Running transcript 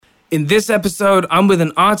In this episode, I'm with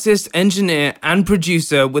an artist, engineer, and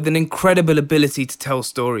producer with an incredible ability to tell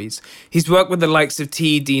stories. He's worked with the likes of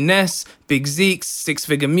T.E.D. Ness, Big Zeeks, Six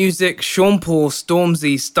Figure Music, Sean Paul,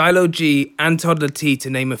 Stormzy, Stylo G, and Toddler T, to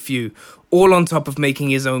name a few, all on top of making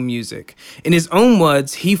his own music. In his own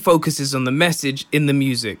words, he focuses on the message in the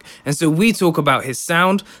music. And so we talk about his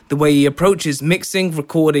sound, the way he approaches mixing,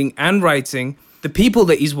 recording, and writing, the people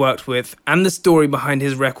that he's worked with, and the story behind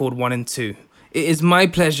his record 1 and 2. It is my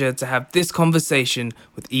pleasure to have this conversation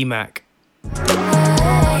with Emac.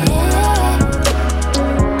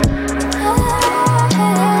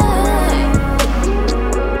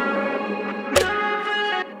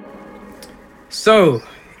 So,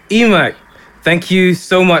 Emac, thank you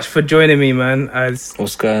so much for joining me, man.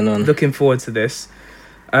 What's going on? Looking forward to this.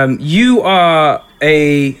 You are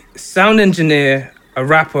a sound engineer, a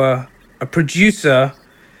rapper, a producer,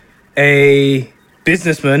 a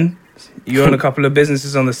businessman. You own a couple of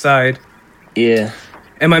businesses on the side. Yeah.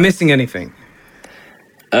 Am I missing anything?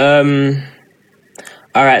 All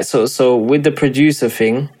right. So with the producer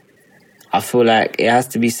thing, I feel like it has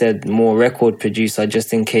to be said more record producer,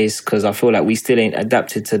 just in case, because I feel like we still ain't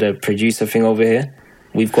adapted to the producer thing over here.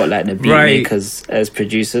 We've got like the beat makers as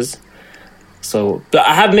producers. So, but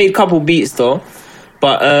I have made a couple beats though.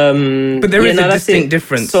 But there is a distinct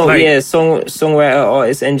difference. So, songwriter,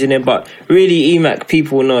 artist, engineer. But really, Emac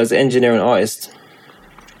people know as engineer and artist.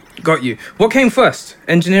 Got you. What came first,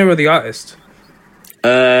 engineer or the artist?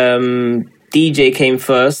 DJ came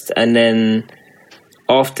first, and then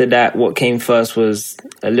after that, what came first was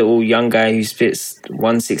a little young guy who spits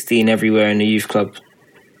 116 everywhere in the youth club.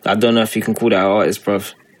 I don't know if you can call that artist,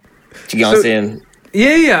 bruv. Do you get what I'm saying?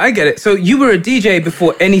 Yeah, I get it. So you were a DJ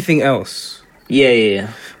before anything else?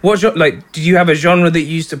 Yeah. What did you have a genre that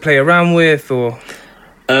you used to play around with, or?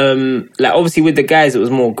 Like obviously with the guys it was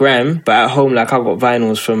more gram, but at home like I got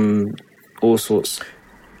vinyls from all sorts.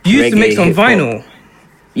 You used to mix on vinyl?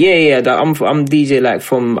 Yeah. I'm DJ like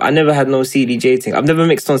from. I never had no CDJ thing. I've never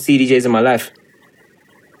mixed on CDJs in my life.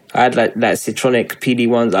 I had like Citronic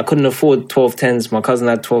PD1s. I couldn't afford 1210s. My cousin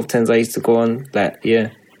had 1210s. I used to go on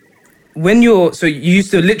So you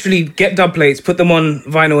used to literally get dub plates, put them on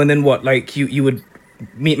vinyl, and then what? Like you would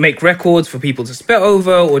make records for people to spit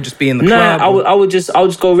over, or just be in the club? Nah, I would just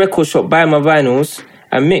go record shop, buy my vinyls,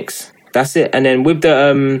 and mix. That's it. And then with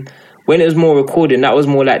the when it was more recording, that was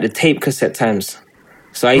more like the tape cassette times.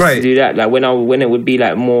 So I used to do that. Like when it would be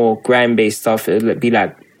like more grime based stuff, it would be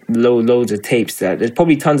like loads of tapes. There's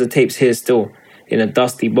probably tons of tapes here still in a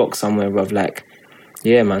dusty box somewhere, bruv. Like,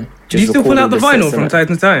 yeah, man. Do you still pull out the vinyl from time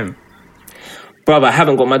to time? Bruv, I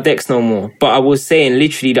haven't got my decks no more. But I was saying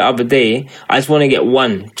literally the other day, I just want to get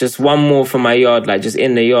just one more for my yard, like just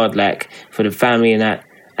in the yard, like for the family and that,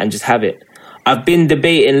 and just have it. I've been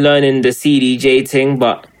debating learning the CDJ thing,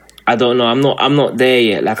 but I don't know. I'm not there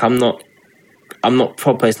yet. Like I'm not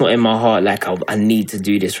proper. It's not in my heart. Like I need to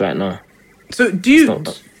do this right now. So do you,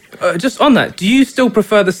 just on that, do you still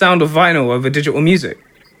prefer the sound of vinyl over digital music?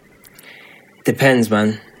 Depends,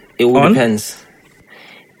 man. It all depends.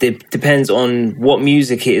 Depends on what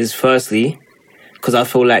music it is, firstly, because I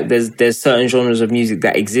feel like there's certain genres of music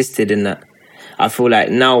that existed in that. I feel like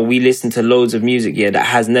now we listen to loads of music, that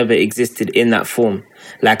has never existed in that form.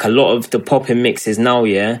 Like a lot of the popping mixes now,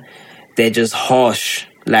 they're just harsh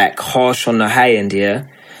on the high end,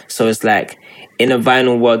 So it's like in a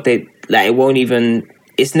vinyl world, it won't even.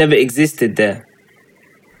 It's never existed there.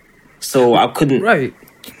 So I couldn't. Right.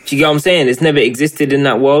 Do you get what I'm saying? It's never existed in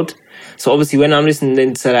that world. So obviously when I'm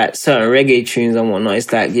listening to like certain reggae tunes and whatnot,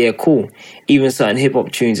 it's like, yeah, cool. Even certain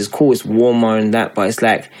hip-hop tunes, it's cool, it's warmer and that, but it's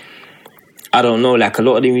like, I don't know, like a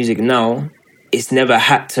lot of the music now, it's never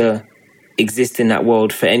had to exist in that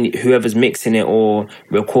world for whoever's mixing it or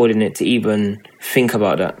recording it to even think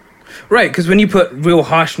about that. Right, because when you put real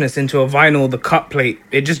harshness into a vinyl, the cut plate,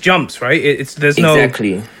 it just jumps, right? There's no...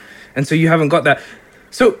 Exactly. And so you haven't got that.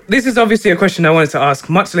 So this is obviously a question I wanted to ask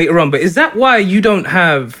much later on, but is that why you don't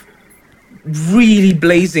have really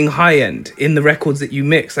blazing high end in the records that you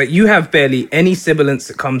mix? Like you have barely any sibilance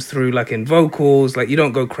that comes through, like in vocals, like you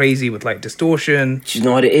don't go crazy with like distortion. Do you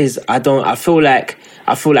know what it is? I feel like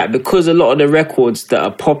because a lot of the records that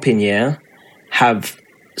are popping, have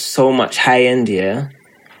so much high end,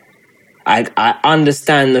 I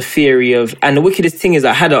understand the theory of, and the wickedest thing is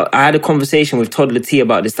I had a conversation with Toddler T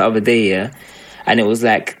about this the other day, and it was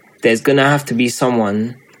like there's gonna have to be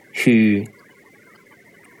someone who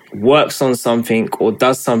works on something or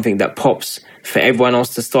does something that pops for everyone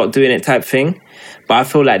else to start doing it type thing. But I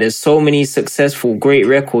feel like there's so many successful, great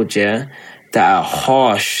records, that are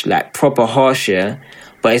harsh, like proper harsh,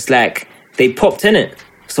 but it's like they popped in it.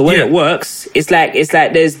 So when it works, it's like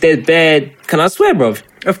there's bare. Can I swear, bruv?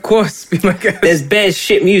 Of course, be my guest. There's bare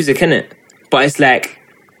shit music, innit? But it's like,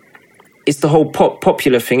 it's the whole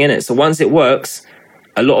popular thing, innit? So once it works,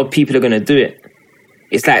 a lot of people are gonna do it.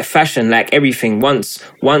 It's like fashion, like everything. Once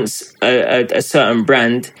a certain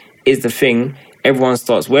brand is the thing, everyone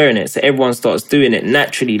starts wearing it. So everyone starts doing it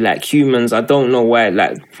naturally. Like humans, I don't know why.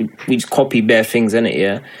 Like we just copy bare things, innit?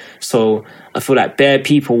 Yeah. So I feel like bare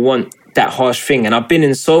people want that harsh thing, and I've been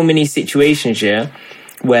in so many situations, yeah,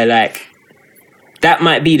 where like that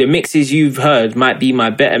might be the mixes you've heard might be my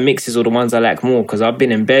better mixes or the ones I like more, because I've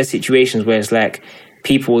been in bare situations where it's like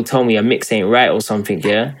people will tell me a mix ain't right or something,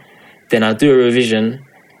 yeah. Then I do a revision,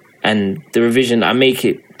 and the revision I make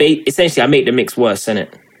it essentially I make the mix worse,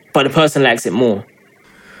 innit? But the person likes it more.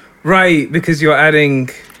 Right, because you're adding.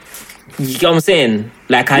 You get what I'm saying?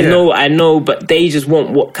 Like I know, but they just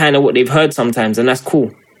want what they've heard sometimes, and that's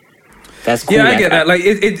cool. That's cool. Yeah, I get that. Like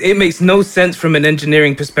it makes no sense from an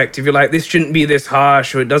engineering perspective. You're like, this shouldn't be this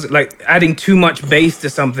harsh, or it doesn't, like adding too much bass to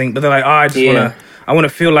something. But they're like, I want to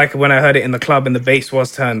feel like when I heard it in the club and the bass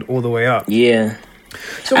was turned all the way up. Yeah.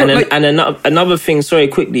 So another thing, sorry,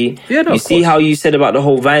 quickly. Yeah, no, you see how you said about the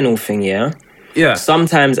whole vinyl thing, yeah? Yeah.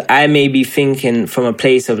 Sometimes I may be thinking from a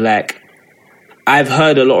place of like, I've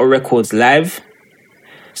heard a lot of records live.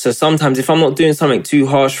 So sometimes if I'm not doing something too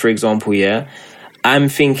harsh, for example, yeah, I'm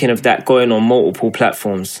thinking of that going on multiple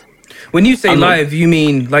platforms. When you say live, you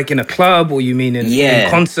mean like in a club, or you mean in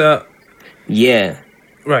concert? Yeah.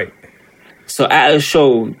 Right. So at a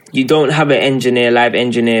show, you don't have a live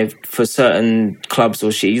engineer for certain clubs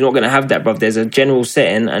or shit. You're not going to have that, bruv. There's a general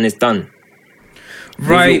setting and it's done.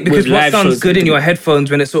 Right, because what sounds good in your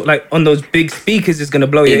headphones when it's sort of like on those big speakers is going to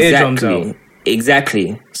blow your eardrums out.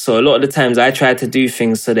 Exactly. So a lot of the times I try to do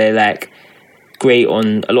things so they're like great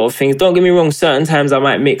on a lot of things. Don't get me wrong, certain times I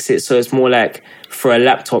might mix it so it's more like for a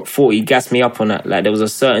laptop 40, gas me up on that. Like there was a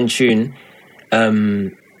certain tune,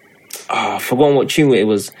 I've forgotten what tune it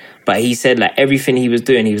was, but he said like everything he was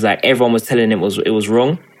doing, he was like, everyone was telling him it was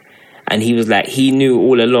wrong. And he was like, he knew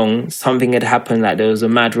all along something had happened, like there was a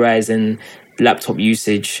mad rise in laptop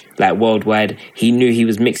usage, like worldwide. He knew he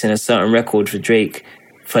was mixing a certain record for Drake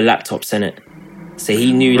for laptops, innit? So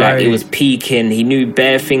he knew like it was peaking. He knew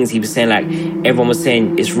bare things. He was saying like, everyone was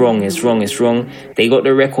saying it's wrong, it's wrong, it's wrong. They got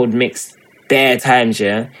the record mixed bare times,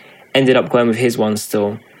 yeah. Ended up going with his one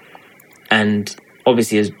still. And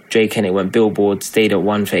obviously as Drake and it went Billboard, stayed at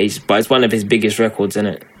 1 for ages. But it's one of his biggest records,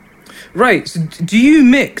 innit? Right. So do you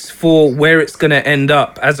mix for where it's going to end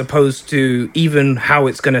up as opposed to even how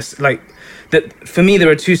it's going to, like, that? For me, there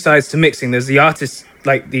are two sides to mixing. There's the artist,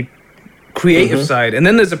 like the creative side, and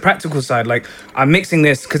then there's a practical side. Like, I'm mixing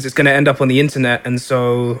this because it's going to end up on the internet, and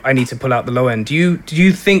so I need to pull out the low end. Do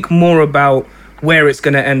you think more about where it's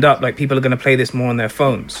going to end up? Like, people are going to play this more on their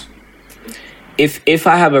phones. If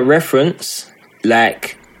I have a reference,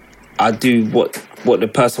 like, I do what the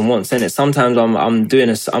person wants, innit? Sometimes I'm doing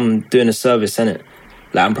a service, innit?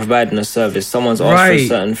 Like, I'm providing a service. Someone's asked for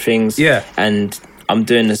certain things, and I'm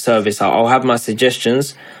doing the service. I'll have my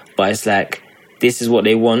suggestions, but it's like, this is what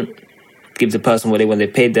they want. Give the person what they want. They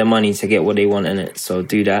paid their money to get what they want, innit? So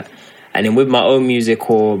do that. And then with my own music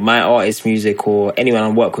or my artist music or anyone I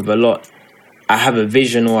work with a lot, I have a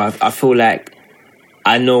vision, or I feel like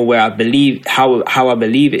I know where I believe, how I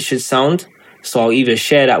believe it should sound. So I'll either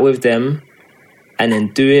share that with them and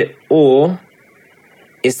then do it, or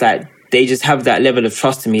it's like they just have that level of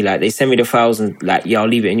trust in me. Like, they send me the files and like, yeah, I'll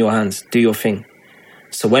leave it in your hands. Do your thing.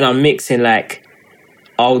 So when I'm mixing, like,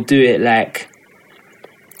 I'll do it like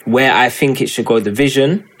where I think it should go, the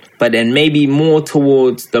vision, but then maybe more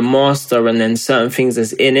towards the master and then certain things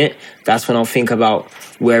that's in it. That's when I'll think about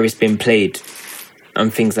where it's been played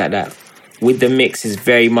and things like that. With the mix, is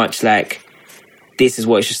very much like, this is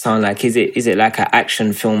what it should sound like. Is it like an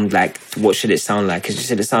action film? Like, what should it sound like?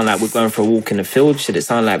 Should it sound like we're going for a walk in the field? Should it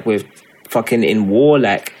sound like we're fucking in war?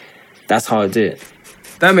 Like, that's how I do it.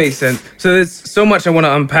 That makes sense. So there's so much I want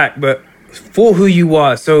to unpack, but for who you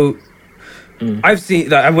are, so I've seen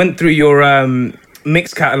that. I went through your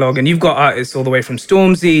mix catalog, and you've got artists all the way from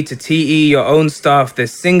Stormzy to TE, your own stuff.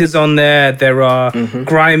 There's singers on there. There are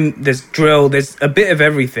grime. There's drill. There's a bit of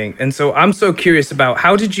everything. And so I'm so curious about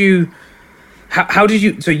how did you?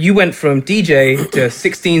 So you went from DJ to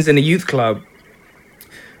 16s in a youth club,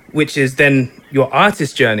 which is then your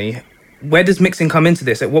artist journey. Where does mixing come into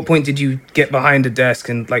this? At what point did you get behind a desk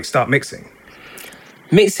and like start mixing?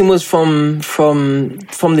 Mixing was from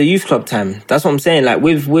the youth club time. That's what I'm saying. Like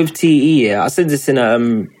with TE, yeah, I said this in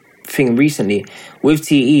a thing recently. With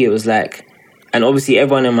TE, it was like, and obviously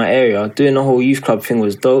everyone in my area doing the whole youth club thing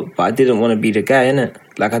was dope, but I didn't want to be the guy, innit?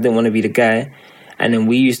 Like, I didn't want to be the guy. And then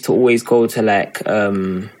we used to always go to like,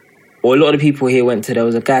 or a lot of people here went to, there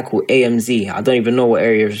was a guy called AMZ. I don't even know what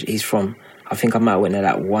area he's from. I think I might have went there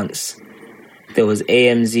like once. There was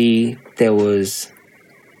AMZ, there was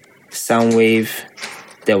Soundwave,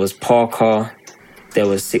 there was Parker, there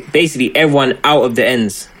was basically everyone out of the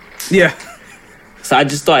ends. Yeah. So I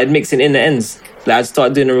just started mixing in the ends. Like I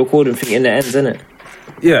started doing the recording thing in the ends, innit?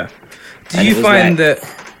 Yeah. Do you find that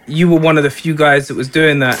you were one of the few guys that was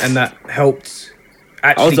doing that and that helped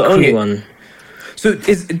actually I was the only one. So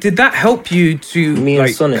did that help you to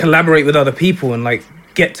like collaborate with other people and like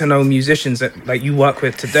get to know musicians that like you work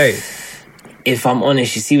with today? If I'm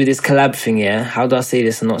honest, you see with this collab thing, yeah, how do I say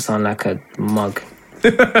this and not sound like a mug?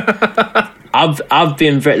 I've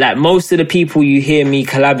been very, like, most of the people you hear me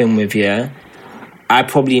collabing with, yeah, I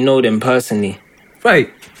probably know them personally.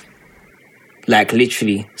 Right. Like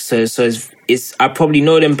literally. So it's I probably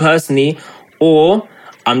know them personally, or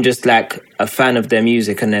I'm just like a fan of their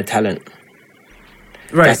music and their talent.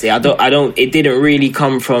 Right. That's it. I don't it didn't really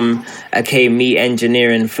come from, okay, me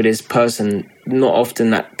engineering for this person. Not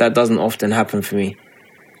often, that doesn't often happen for me.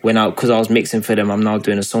 Because I was mixing for them, I'm now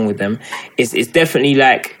doing a song with them. It's definitely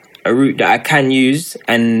like a route that I can use,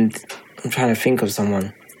 and I'm trying to think of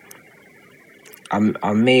someone.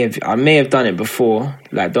 I may have done it before,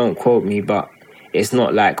 like don't quote me, but it's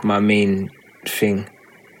not like my main thing,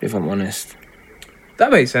 if I'm honest.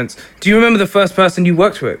 That makes sense. Do you remember the first person you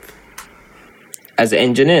worked with? As an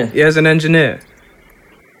engineer? Yeah, as an engineer.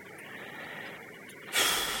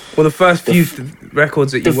 Well, the first few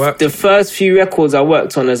records that you worked on? The first few records I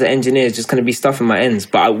worked on as an engineer is just going to be stuff in my ends,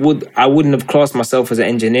 but I wouldn't have classed myself as an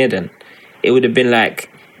engineer then. It would have been like,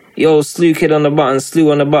 yo, Slew Kid on the buttons,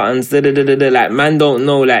 Slew on the buttons, da-da-da-da-da. Like, man don't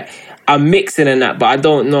know, like, I'm mixing and that, but I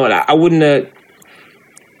don't know, like,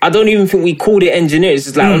 I don't even think we called it engineer. It's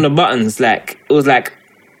just like on the buttons, like, it was like,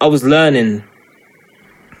 I was learning.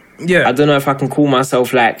 Yeah. I don't know if I can call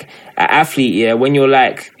myself like an athlete, yeah, when you're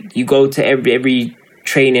like, you go to every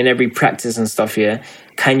training, every practice and stuff, yeah,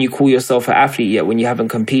 can you call yourself an athlete yet when you haven't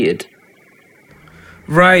competed?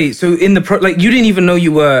 Right, so in the like, you didn't even know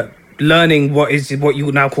you were learning what you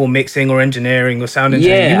would now call mixing or engineering or sound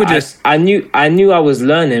engineering. Yeah, you were just... I knew I was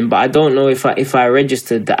learning, but I don't know if I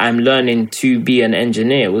registered that I'm learning to be an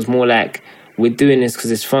engineer. It was more like, we're doing this because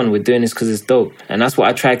it's fun, we're doing this because it's dope. And that's what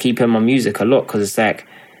I try to keep in my music a lot, because it's like,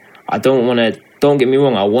 don't get me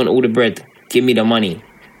wrong, I want all the bread, give me the money.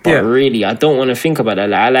 But really, I don't want to think about that.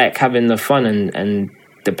 Like, I like having the fun and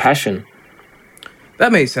the passion.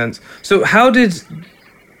 That makes sense. So how did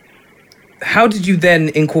you then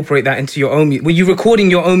incorporate that into your own music? Were you recording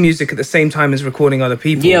your own music at the same time as recording other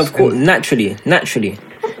people's? Yeah, of course. Naturally.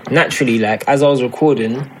 Like, as I was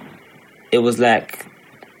recording, it was like,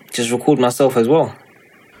 just record myself as well.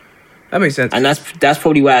 That makes sense. And that's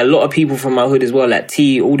probably why a lot of people from my hood as well, like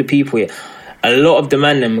T, all the people here, a lot of the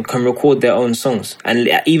man them can record their own songs. And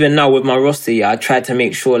even now with my roster, yeah, I try to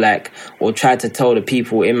make sure, like, or try to tell the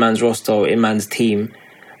people in man's roster or in man's team,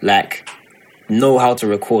 like, know how to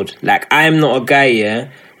record. Like, I am not a guy,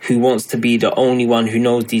 yeah, who wants to be the only one who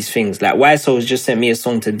knows these things. Like, YSO's just sent me a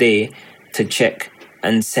song today to check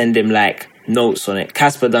and send him, like, notes on it.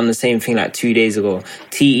 Casper done the same thing, like, 2 days ago.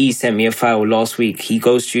 TE sent me a file last week. He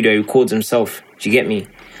goes studio, records himself. Do you get me?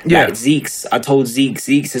 Yeah. Like, I told Zeke's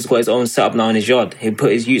has got his own setup now in his yard. He'll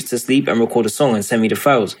put his youths to sleep and record a song and send me the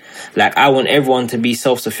files. Like, I want everyone to be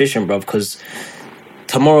self-sufficient, bruv, because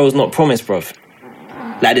tomorrow's not promised, bruv.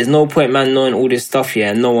 Like, there's no point man knowing all this stuff, yeah,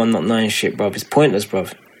 and no one not knowing shit, bruv. It's pointless,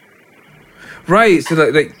 bruv. Right, so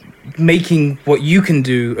like making what you can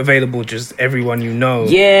do available just everyone you know.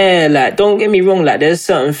 Yeah, like, don't get me wrong, like, there's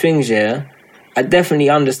certain things, yeah, I definitely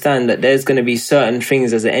understand that there's going to be certain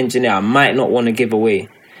things as an engineer I might not want to give away.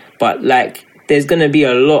 But, like, there's going to be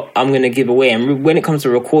a lot I'm going to give away. And when it comes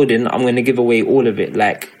to recording, I'm going to give away all of it.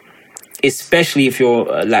 Like, especially if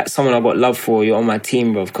you're, like, someone I've got love for, you're on my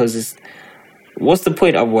team, bruv. Because what's the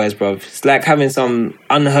point otherwise, bruv? It's like having some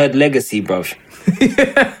unheard legacy, bruv.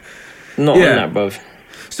 Not on that, bruv.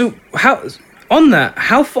 So,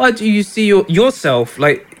 how far do you see yourself,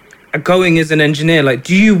 like, going as an engineer? Like,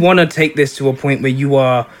 do you want to take this to a point where you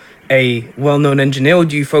are a well-known engineer, or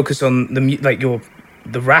do you focus on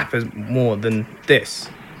the rap as more than this?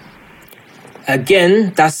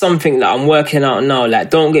 Again, that's something that I'm working out now. Like,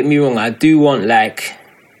 don't get me wrong, I do want, like,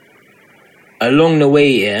 along the way,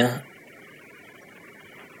 yeah,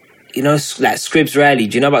 you know, like Scribs Riley.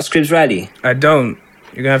 Do you know about Scribs Riley? I don't.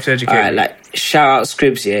 You're gonna have to educate me. Like, shout out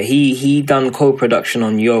Scribs, yeah. He done co-production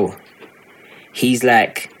on Yo. He's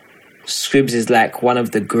like, Scribs is like one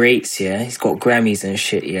of the greats, yeah. He's got Grammys and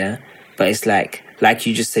shit, yeah. But it's like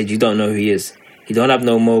you just said, you don't know who he is. You don't have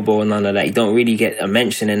no mobile, none of that. You don't really get a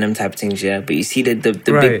mention in them type of things, yeah. But you see the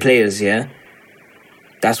Right. big players, yeah.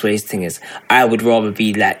 That's what his thing is. I would rather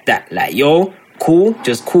be like that. Like, yo, cool,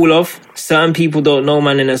 just cool off. Certain people don't know,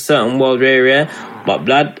 man, in a certain world area. But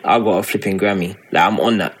blood, I got a flipping Grammy. Like, I'm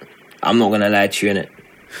on that. I'm not gonna lie to you, innit?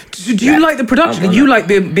 Do you like the production? I'm Do you on like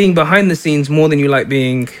being behind the scenes more than you like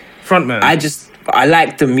being frontman? I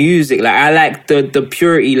like the music. Like, I like the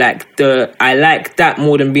purity. I like that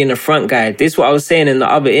more than being a front guy. This is what I was saying in the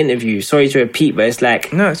other interview. Sorry to repeat, but it's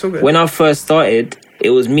like, No, it's all good. when I first started, it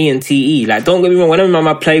was me and TE. Like, don't get me wrong, when I'm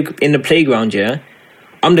in the playground, yeah,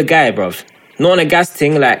 I'm the guy, bruv. Not on a gas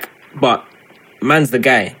thing, like, but man's the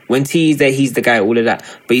guy. When TE's there, he's the guy, all of that.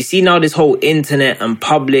 But you see now this whole internet and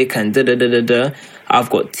public and da-da-da-da-da, I've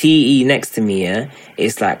got TE next to me, yeah?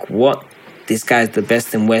 It's like, what? This guy's the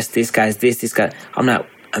best in West, this guy's this guy. I'm like,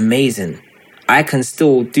 amazing. I can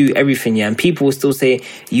still do everything, yeah? And people will still say,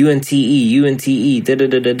 you and TE,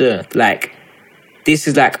 da-da-da-da-da. Like, this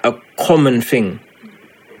is like a common thing.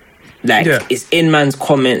 Like, Yeah. it's in man's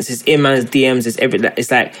comments, it's in man's DMs, it's everything. It's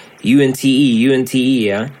like, you and TE,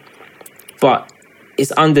 yeah? But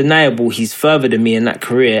it's undeniable he's further than me in that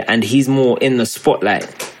career and he's more in the spotlight.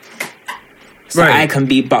 So Right. I can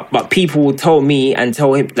be, but people will tell me and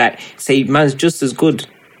tell him, like, say, man's just as good.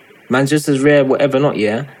 Man's just as rare, whatever, not,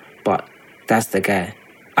 yeah? But that's the guy.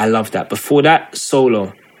 I love that. Before that,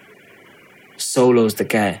 Solo. Solo's the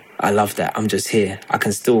guy. I love that. I'm just here. I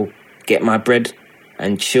can still get my bread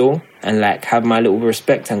and chill and, like, have my little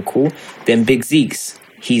respect and cool. Then Big Zeke's,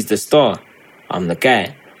 he's the star. I'm the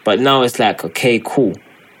guy. But now it's like, okay, cool.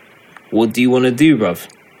 What do you want to do, bruv?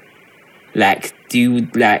 Like,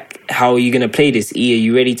 how are you going to play this? E, are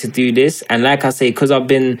you ready to do this? And like I say, because I've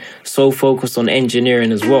been so focused on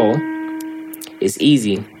engineering as well, it's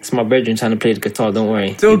easy. It's my brethren trying to play the guitar, don't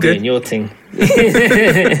worry. It's all You're good. doing your thing.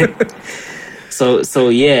 So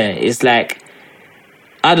yeah, it's like,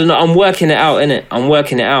 I don't know, I'm working it out, innit? I'm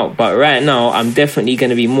working it out. But right now, I'm definitely going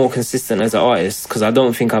to be more consistent as an artist because I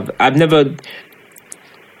don't think I've never...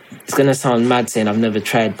 It's going to sound mad saying I've never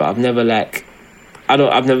tried, but I've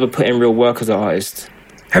never put in real work as an artist.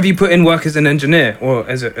 Have you put in work as an engineer or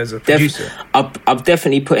as a producer? I've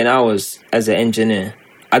definitely put in hours as an engineer.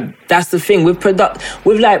 That's the thing with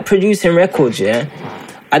like producing records, yeah.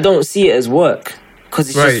 I don't see it as work because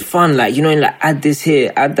it's Right. just fun. Like, you know, like add this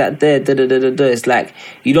here, add that there, da da da da da. It's like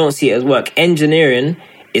you don't see it as work. Engineering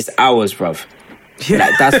is hours, bruv. Yeah.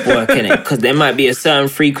 Like, that's work, innit? Because there might be a certain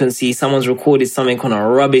frequency. Someone's recorded something on a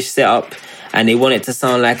rubbish setup, and they want it to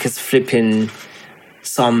sound like it's flipping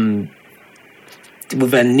some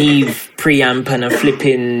with a Neve preamp and a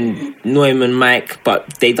flipping Neumann mic, but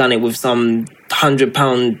they done it with some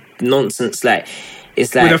 £100 nonsense. Like,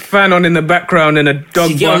 it's like, With a fan on in the background and a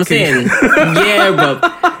dog you get what I'm barking. saying? Yeah,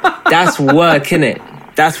 bro. That's work, innit?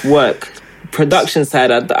 That's work. Production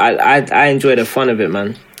side, I enjoy the fun of it,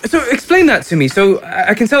 man. So explain that to me. So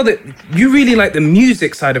I can tell that you really like the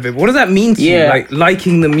music side of it. What does that mean to you? Yeah. Like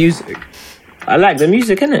liking the music? I like the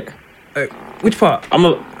music, innit? Which part? I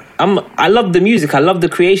love the music. I love the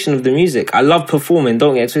creation of the music. I love performing.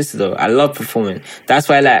 Don't get twisted though. I love performing. That's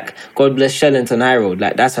why, like, God bless Shellington High Road.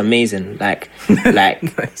 Like, that's amazing. Like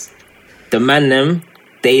Nice. the man them,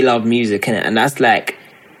 they love music, innit? And that's like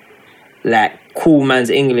cool man's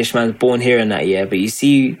English man's born here and that, yeah. But you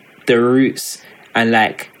see the roots and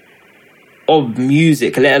like of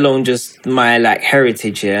music, let alone just my like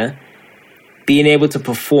heritage, yeah. Being able to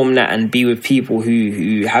perform that and be with people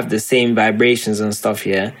who have the same vibrations and stuff,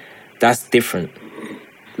 yeah, that's different.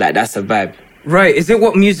 Like, that's a vibe. Right. Is it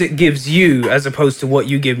what music gives you as opposed to what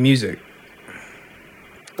you give music?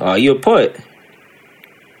 Oh, you're a poet.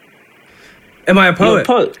 Am I a You're a poet?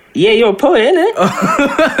 poet. Yeah, you're a poet,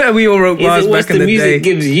 innit? We all wrote Is bars it what back the in the music day.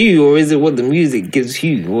 gives you, or is it what the music gives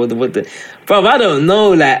you? Or what the... Bro, I don't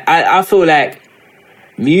know. Like, I feel like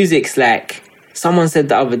music's like... Someone said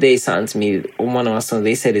the other day something to me on one of my songs.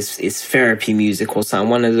 They said it's therapy music or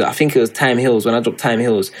something. I think it was Time Hills. When I dropped Time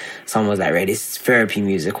Hills, someone was like, "Right, this is therapy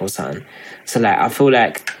music or something." So like, I feel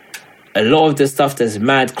like a lot of the stuff that's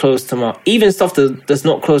mad close to my, even stuff that's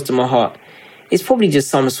not close to my heart, it's probably just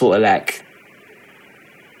some sort of like,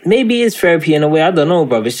 maybe it's therapy in a way. I don't know,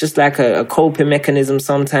 bro. It's just like a coping mechanism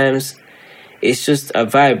sometimes. It's just a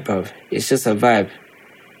vibe, bro. It's just a vibe.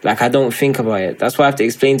 Like, I don't think about it. That's why I have to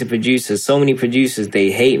explain to producers. So many producers, they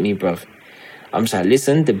hate me, bruv. I'm just like,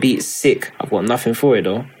 listen, the beat's sick. I've got nothing for it,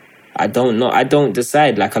 though. I don't know. I don't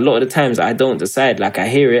decide. Like, a lot of the times, I don't decide. Like, I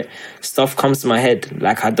hear it. Stuff comes to my head.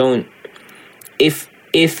 Like, I don't... If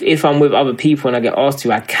I'm with other people and I get asked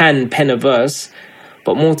to, I can pen a verse.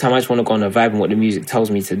 But more time, I just want to go on a vibe and what the music tells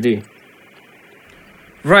me to do.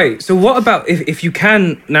 Right. So what about, if you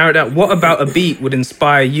can narrow it down, what about a beat would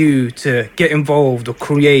inspire you to get involved or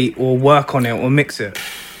create or work on it or mix it?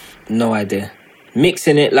 No idea.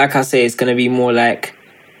 Mixing it, like I say, it's going to be more like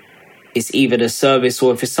it's either the service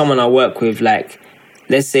or if it's someone I work with, like,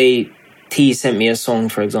 let's say T sent me a song,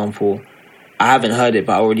 for example. I haven't heard it,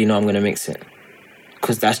 but I already know I'm going to mix it.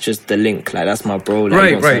 Because that's just the link. Like, that's my bro. Like,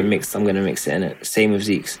 he wants something mixed, I'm going to mix it in it. Same with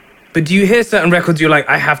Zeke's. But do you hear certain records you're like,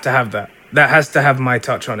 I have to have that? That has to have my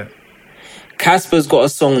touch on it. Casper's got a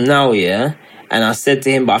song now, yeah? And I said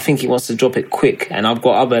to him, but I think he wants to drop it quick. And I've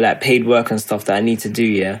got other like paid work and stuff that I need to do,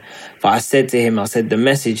 yeah? But I said to him, the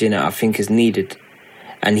message in it I think is needed.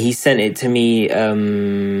 And he sent it to me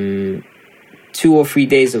 2 or 3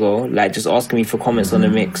 days ago, like just asking me for comments on the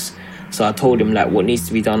mix. So I told him like what needs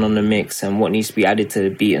to be done on the mix and what needs to be added to the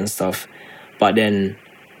beat and stuff. But then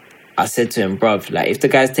I said to him, bruv, like if the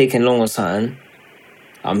guy's taking long or something,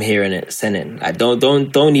 I'm hearing it, send it. Like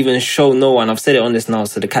don't even show no one. I've said it on this now,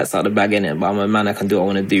 so the cat's out of the bag in it. But I'm a man, I can do what I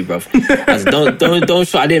want to do, bruv. I said, don't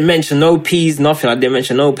show. I didn't mention no P's, nothing. I didn't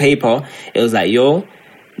mention no paper. It was like, yo,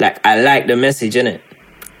 like I like the message in it.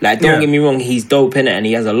 Like don't get me wrong, he's dope in it, and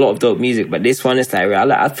he has a lot of dope music. But this one is like,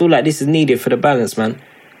 I feel like this is needed for the balance, man.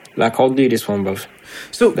 Like I'll do this one, bruv.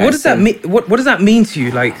 So like, what does that mean? What does that mean to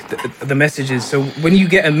you? Like the messages. So when you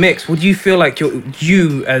get a mix, would you feel like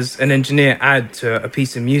you as an engineer add to a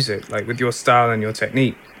piece of music, like with your style and your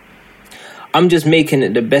technique? I'm just making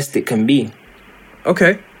it the best it can be.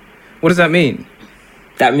 Okay, what does that mean?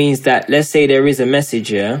 That means that let's say there is a message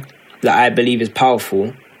here that I believe is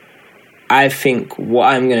powerful. I think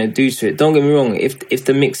what I'm gonna do to it. Don't get me wrong. If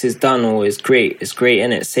the mix is done or it's great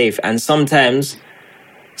and it's safe. And sometimes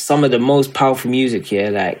some of the most powerful music, yeah,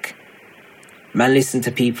 like, man, listen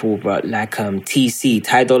to people, but like TC,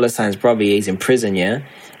 Ty Dolla $ign's brother, he's in prison, yeah,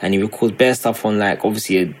 and he records bare stuff on like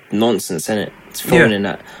obviously nonsense, innit? It's phone and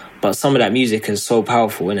that, but some of that music is so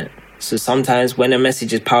powerful, innit? So sometimes when a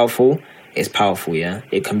message is powerful, it's powerful, yeah.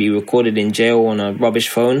 It can be recorded in jail on a rubbish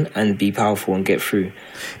phone and be powerful and get through.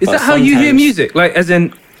 Is that how you hear music? Like, as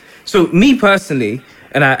in, so me personally,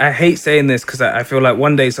 and I hate saying this because I feel like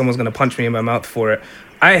one day someone's gonna punch me in my mouth for it.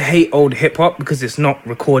 I hate old hip hop because it's not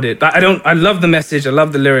recorded. I love the message, I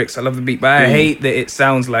love the lyrics, I love the beat, but I hate that it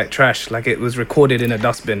sounds like trash, like it was recorded in a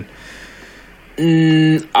dustbin.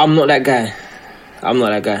 I'm not that guy.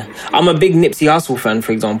 I'm a big Nipsey Hussle fan,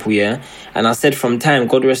 for example, yeah. And I said from time,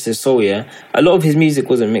 God rest his soul, yeah. A lot of his music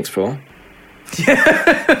wasn't mixed, bro. Yeah,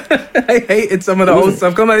 I hated some of the old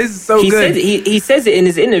stuff. Come on, this is so good. He says it in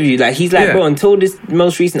his interview, like he's like, bro, until this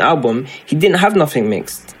most recent album, he didn't have nothing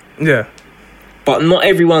mixed. Yeah. But not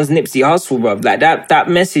everyone's Nipsey Hussle, bruv. Like, that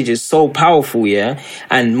message is so powerful, yeah?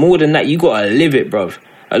 And more than that, you gotta live it, bruv.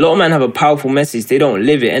 A lot of men have a powerful message, they don't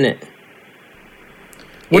live it, innit?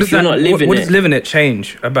 What does living it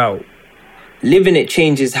change about? Living it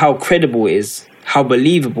changes how credible it is, how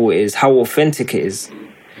believable it is, how authentic it is.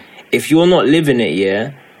 If you're not living it,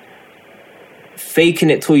 yeah, faking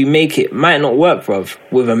it till you make it might not work, bruv,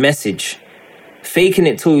 with a message. Faking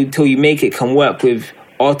it till you make it can work with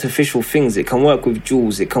artificial things. It can work with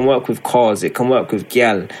jewels, it can work with cars, it can work with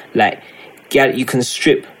gal. Like, gal, you can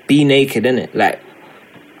strip, be naked, innit? Like,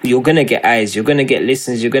 you're gonna get eyes, you're gonna get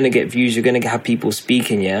listens, you're gonna get views, you're gonna have people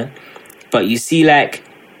speaking, yeah? But you see, like,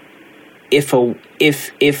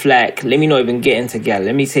 if like, let me not even get into gal,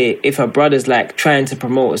 let me say, if a brother's like trying to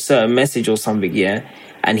promote a certain message or something, yeah,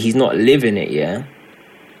 and he's not living it, yeah,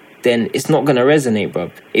 then it's not gonna resonate,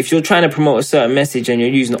 bro. If you're trying to promote a certain message and you're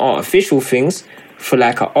using artificial things for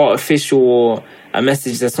like an artificial or a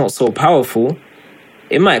message that's not so powerful,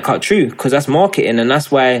 it might cut through because that's marketing, and that's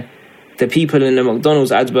why the people in the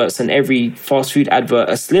McDonald's adverts and every fast food advert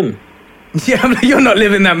are slim. Yeah, I'm like, you're not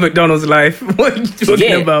living that McDonald's life. What are you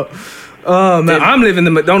talking about? Oh man, I'm living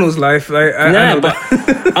the McDonald's life. Like, but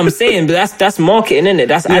I'm saying, but that's marketing, innit?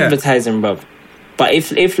 That's advertising, bruv. But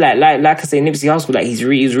if like I say, Nipsey Hussle, like he's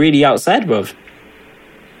really outside, bruv.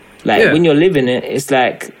 Like when you're living it, it's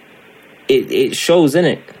like it shows,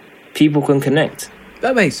 innit? People can connect.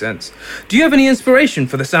 That makes sense. Do you have any inspiration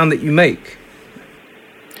for the sound that you make?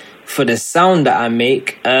 For the sound that I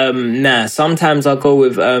make, nah. Sometimes I'll go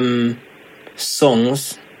with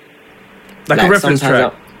songs, like a reference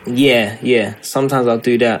track. Yeah. Sometimes I'll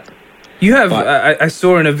do that. You have. I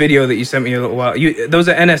saw in a video that you sent me a little while. Those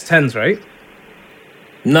are NS10s, right?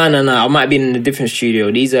 No. I might be in a different studio.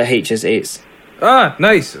 These are HS8s. Ah,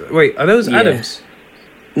 nice. Wait, are those Adams?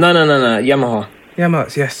 No.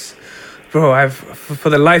 Yamahas, yes. Bro, for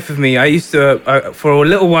the life of me, I used to, for a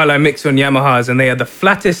little while I mixed on Yamahas, and they are the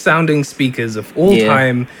flattest sounding speakers of all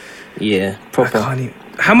time. Yeah, proper.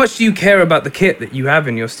 How much do you care about the kit that you have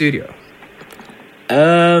in your studio?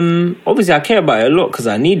 Obviously I care about it a lot because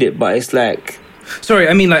I need it, but it's like... Sorry,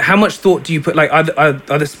 I mean, like, how much thought do you put? Like, are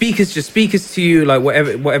the speakers just speakers to you? Like,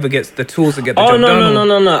 whatever gets the tools that get the job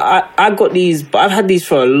done? No. I got these, but I've had these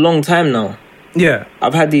for a long time now. Yeah,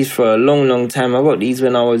 I've had these for a long time. I got these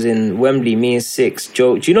when I was in Wembley. Me and Six.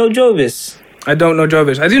 Do you know Jovis? I don't know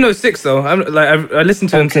Jovis. I do know Six though. I listened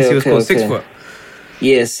to him since he was called 6 Foot.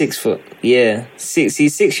 Yeah, 6 Foot. Yeah, Six.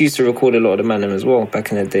 Six used to record a lot of the Manum as well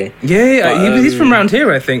back in the day. Yeah, but, he's from around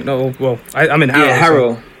here, I think. No, well, I'm in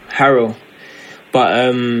Harrow. Yeah, Harrow. But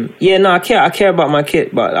I care about my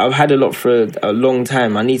kit, but I've had a lot for a long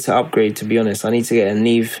time. I need to upgrade, to be honest. I need to get a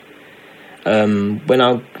Neve.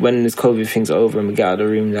 When this COVID thing's over and we get out of the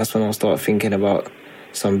room, that's when I'll start thinking about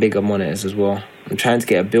some bigger monitors as well. I'm trying to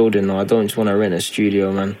get a building now. I don't just want to rent a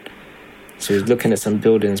studio, man. So I was looking at some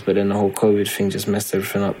buildings, but then the whole COVID thing just messed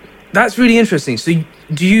everything up. That's really interesting. So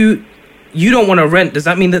you don't want to rent? Does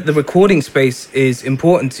that mean that the recording space is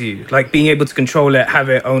important to you? Like being able to control it, have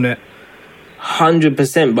it, own it?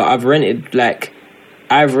 100%, but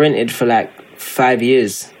I've rented for like 5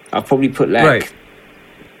 years. I've probably put like... Right.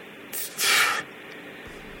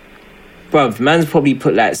 Bruv, man's probably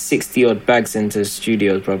put like 60 odd bags into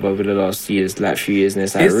studios, bruv, over the last few years, and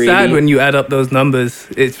it's like, it's really... sad when you add up those numbers.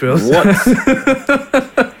 It's real sad.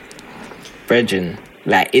 What? Brethren,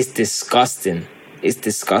 like, it's disgusting.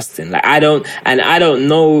 Like, I don't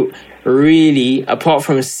know really, apart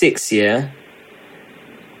from 6 year,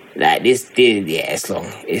 like it's long.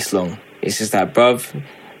 It's just that, bruv,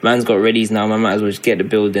 man's got readies now. Man might as well just get the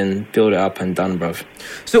building, build it up and done, bruv.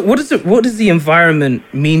 So what does the environment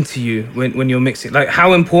mean to you when you're mixing? Like,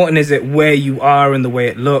 how important is it where you are and the way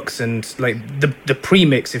it looks and like the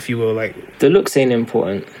pre-mix, if you will? Like, the looks ain't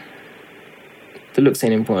important.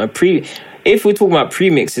 If we're talking about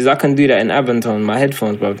pre-mixes, I can do that in Avantone, my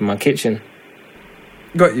headphones, bruv, in my kitchen.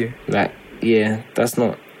 Got you. Like, yeah, that's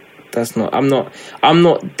not. I'm not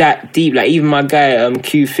that deep. Like, even my guy,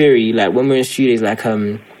 Q Theory, like, when we're in studios, like, do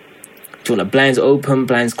you want the blinds open,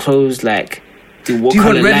 blinds closed? Like, do you want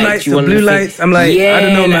red lights, do you want blue lights? I'm like, yeah, I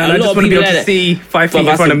don't know, man. I just want to be able to see 5 feet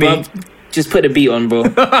in front of me. Just put the beat on, bro.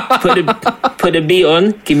 put the beat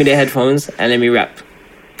on, give me the headphones, and let me rap.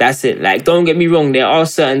 That's it. Like, don't get me wrong, there are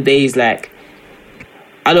certain days, like,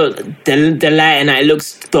 the light and it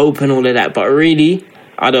looks dope and all of that, but really,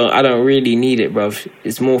 I don't really need it, bruv.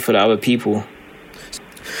 It's more for the other people.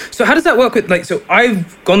 So how does that work with, like, so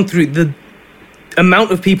I've gone through the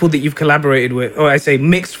amount of people that you've collaborated with, or I say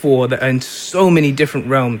mixed for, that are in so many different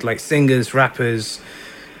realms, like singers, rappers.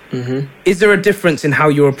 Mm-hmm. Is there a difference in how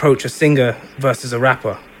you approach a singer versus a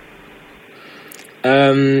rapper?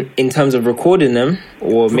 In terms of recording them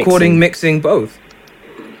or mixing, both?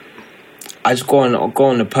 I just go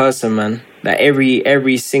on the person, man. Like,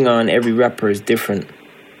 every singer and every rapper is different.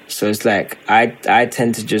 So it's like, I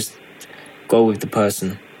tend to just go with the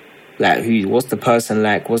person. Like, what's the person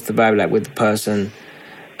like? What's the vibe like with the person?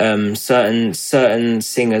 Certain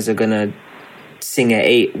singers are gonna sing at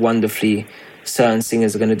 8 wonderfully. Certain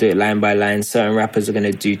singers are gonna do it line by line. Certain rappers are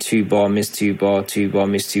gonna do 2 bar, miss 2 bar, 2 bar,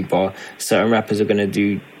 miss 2 bar. Certain rappers are gonna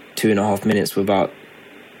do 2.5 minutes without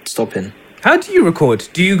stopping. How do you record?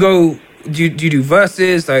 Do you do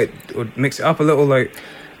verses, like, or mix it up a little, like?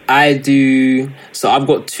 I do. So I've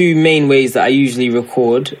got 2 main ways that I usually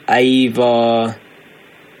record. I either,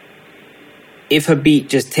 if a beat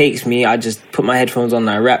just takes me, I just put my headphones on and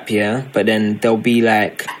I rap, yeah. But then there'll be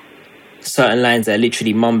like certain lines that are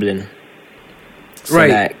literally mumbling. So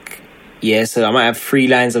right. Like, yeah. So I might have 3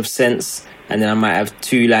 lines of sense, and then I might have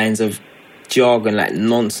 2 lines of jargon, like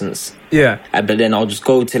nonsense. Yeah. But then I'll just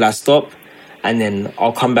go till I stop. And then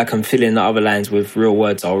I'll come back and fill in the other lines with real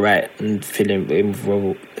words. I'll write and fill it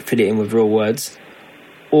in with real words.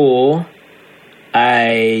 Or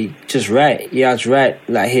I just write. Yeah, I just write.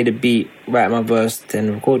 Like, hear the beat, write my verse,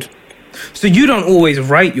 then record. So you don't always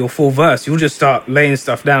write your full verse. You'll just start laying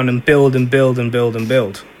stuff down and build and build and build and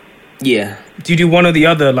build. Yeah. Do you do one or the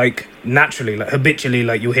other, like, naturally, like, habitually,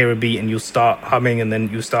 like, you'll hear a beat and you'll start humming and then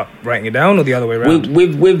you'll start writing it down, or the other way around?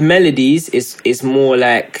 With melodies, it's more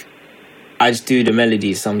like, I just do the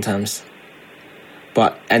melodies sometimes.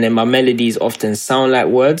 And then my melodies often sound like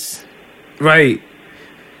words. Right.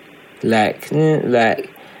 Like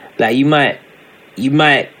you might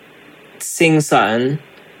sing something,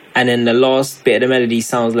 and then the last bit of the melody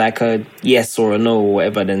sounds like a yes or a no or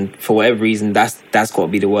whatever. Then for whatever reason, that's got to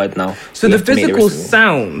be the word now. So the physical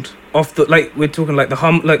sound of the, like, we're talking like the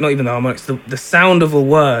hum, like, not even the harmonics, the sound of a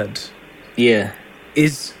word. Yeah.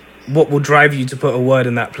 Is what will drive you to put a word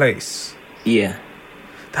in that place. Yeah.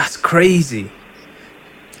 That's crazy.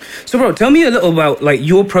 So, bro, tell me a little about like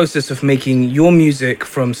your process of making your music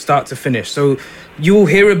from start to finish. So, you'll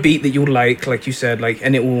hear a beat that you'll like you said, like,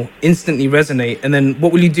 and it will instantly resonate. And then,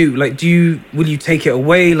 what will you do? Like, will you take it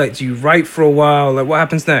away? Like, do you write for a while? Like, what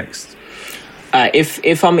happens next?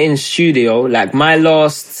 If I'm in studio, like my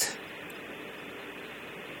last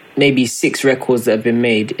maybe 6 records that have been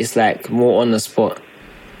made, it's like more on the spot.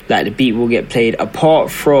 Like the beat will get played. Apart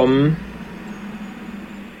from,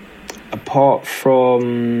 I'm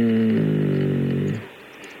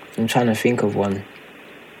trying to think of one.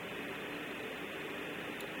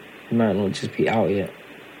 It might not just be out yet.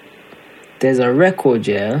 There's a record,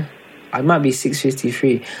 yeah. I might be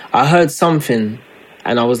 653. I heard something,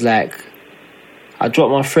 and I was like, I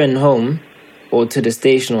dropped my friend home or to the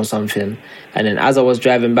station or something, and then as I was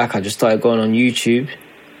driving back, I just started going on YouTube.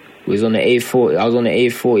 It was on the A40. I was on the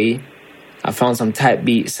A40. I found some type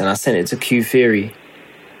beats and I sent it to Q Theory.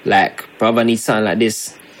 Like, brother, I need something like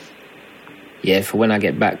this. Yeah, for when I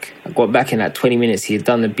get back. I got back in like 20 minutes. He had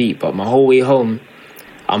done the beat, but my whole way home,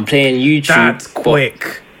 I'm playing YouTube. That's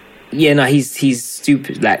quick. Yeah, no, he's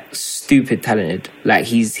stupid, like stupid talented. Like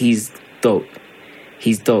he's dope.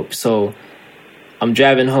 He's dope. So I'm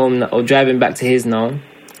driving home or driving back to his now,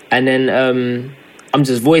 and then I'm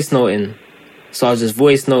just voice noting. So I was just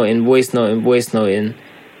voice noting.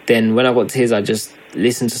 Then when I got to his, I just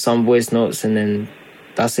listened to some voice notes, and then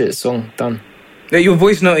that's it. Song done. You're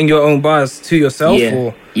voice noting your own bars to yourself,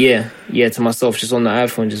 or yeah, to myself, just on the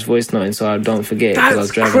iPhone, just voice noting, so I don't forget. That's I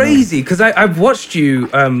was driving crazy. Because I've watched you.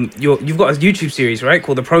 You've got a YouTube series, right,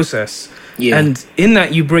 called The Process. Yeah. And in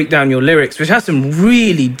that you break down your lyrics, which has some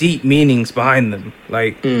really deep meanings behind them,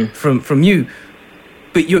 like from you.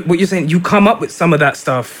 But what you're saying, you come up with some of that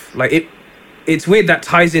stuff. Like it's weird that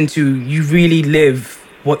ties into you really live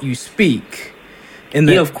what you speak.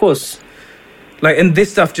 Yeah, of course. Like, and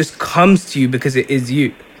this stuff just comes to you because it is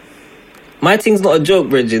you. My thing's not a joke,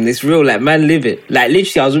 Bridget. It's real. Like, man, live it. Like,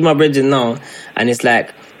 literally, I was with my Bridget now, and it's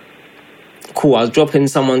like, cool. I was dropping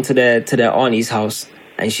someone to their auntie's house,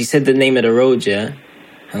 and she said the name of the road, yeah.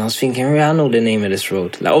 And I was thinking, I know the name of this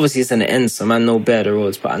road. Like, obviously, it's in the end, so man know better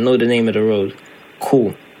roads, but I know the name of the road.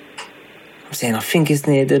 Cool. I'm saying, I think it's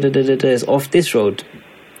near it's off this road.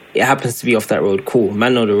 It happens to be off that road. Cool.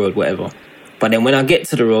 Man know the road, whatever. But then when I get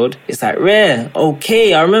to the road, it's like, rare.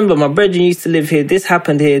 Okay, I remember my brethren used to live here. This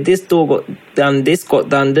happened here. This door got done. This got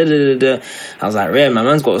done. I was like, rare, my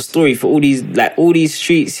man's got a story for all these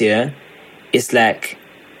streets here. It's like,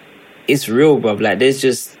 it's real, bro. Like,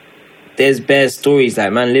 there's bare stories.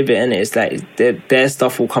 Like, man, live it, innit? It's like, bare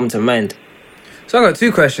stuff will come to mind. So I got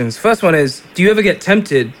 2 questions. First one is, do you ever get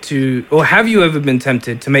tempted to, or have you ever been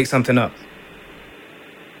tempted to make something up?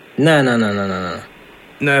 No.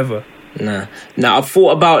 Never. Nah, I've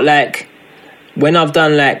thought about, like, when I've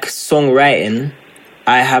done, like, songwriting,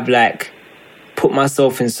 I have, like, put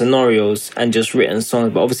myself in scenarios and just written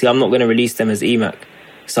songs, but obviously I'm not going to release them as EMAC.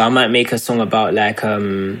 So I might make a song about, like,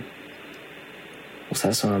 what's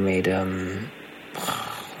that song I made?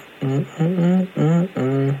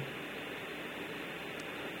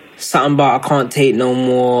 Something about I can't take no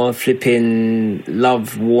more, flipping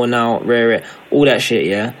love, worn out, rare, all that shit,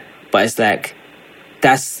 yeah? But it's like,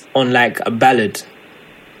 that's on like a ballad.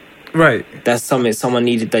 Right. That's something someone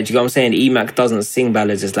needed. That, you know what I'm saying? EMAC doesn't sing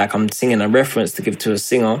ballads. It's like I'm singing a reference to give to a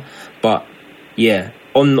singer. But yeah,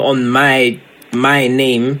 on my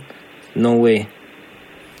name, no way.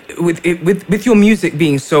 With your music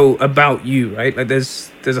being so about you, right? Like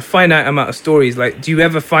there's a finite amount of stories. Like, do you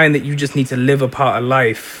ever find that you just need to live a part of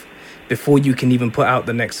life before you can even put out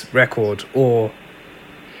the next record? Or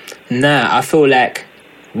nah, I feel like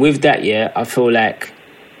with that, yeah, I feel like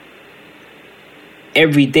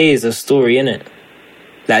every day is a story, innit?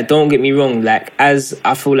 Like, don't get me wrong, like,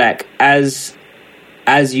 I feel like as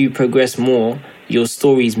you progress more, your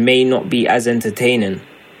stories may not be as entertaining.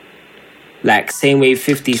 Like, same way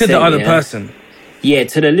 50 Cent, to the other person. Yeah,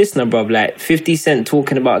 to the listener, bruv. Like, 50 Cent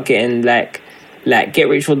talking about getting, like Get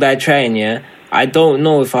Rich or Die Trying, yeah? I don't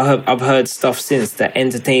know if I've heard stuff since that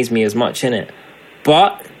entertains me as much, innit?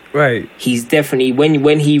 But right, he's definitely,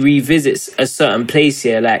 when he revisits a certain place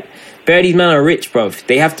here, like, bear these men are rich, bruv.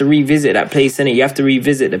 They have to revisit that place, innit? You have to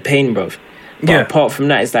revisit the pain, bruv. But apart from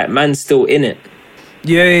that, it's like, man's still in it.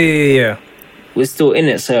 Yeah. We're still in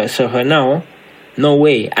it, so for now, no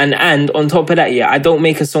way. And on top of that, yeah, I don't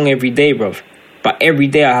make a song every day, bruv. But every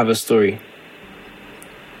day I have a story.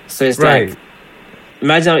 So it's like,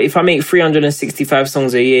 imagine if I make 365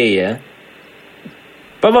 songs a year, yeah?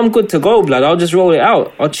 But I'm good to go, blood. I'll just roll it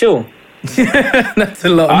out. I'll chill. That's a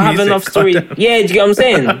lot of I'll have enough story. Yeah, do you get what I'm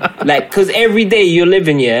saying? Like, because every day you're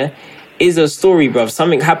living, yeah, is a story, bruv.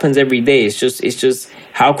 Something happens every day. It's just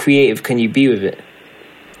how creative can you be with it?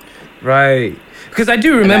 Right. Because I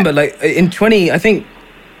do remember, like, in I think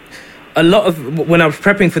a lot of, when I was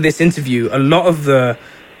prepping for this interview, a lot of the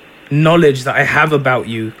knowledge that I have about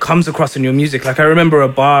you comes across in your music. Like, I remember a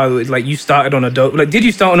bar, like, you started on Adobe. Like, did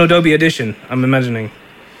you start on Adobe Audition? I'm imagining.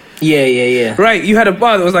 Yeah. Right, you had a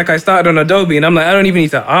bar that was like, I started on Adobe, and I'm like, I don't even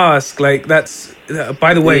need to ask. Like, that's,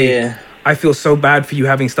 by the way, I feel so bad for you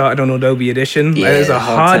having started on Adobe Audition. Yeah, like, it's the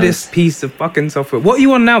hardest piece of fucking software. What are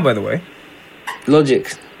you on now, by the way? Logic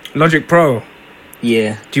Pro.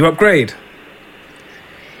 Yeah. Do you upgrade?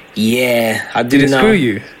 Yeah, I do. Did it screw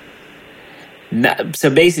you?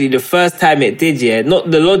 So basically, the first time it did,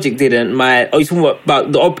 not the Logic didn't. You talking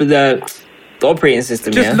about the operating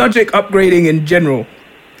system? Just Logic upgrading in general.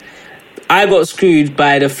 I got screwed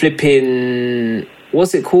by the flipping,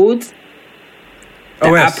 what's it called? The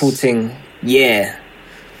OS. Apple thing. Yeah.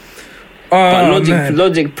 Oh, but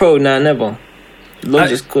Logic Pro, never.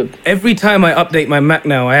 Logic's good. Every time I update my Mac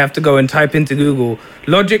now, I have to go and type into Google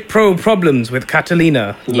Logic Pro problems with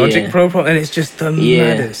Catalina. Logic Pro and it's just the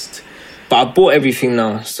maddest. But I bought everything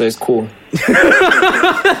now, so it's cool.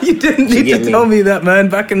 You didn't need to tell me that, man.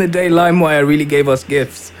 Back in the day, LimeWire really gave us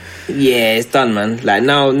gifts. Yeah, it's done, man. Like,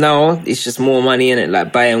 now it's just more money in it,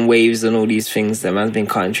 like buying waves and all these things that man's been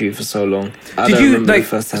cutting through for so long. I don't remember the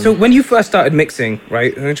first time. So when you first started mixing,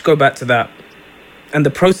 right? Let's go back to that. And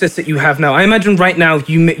the process that you have now, I imagine right now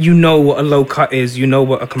you know what a low cut is, you know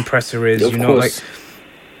what a compressor is, of know, course. like,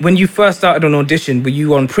 when you first started on Audition, were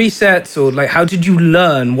you on presets, or like, how did you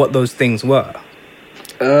learn what those things were?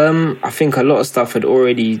 I think a lot of stuff had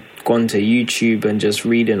already gone to YouTube and just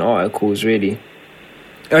reading articles, really.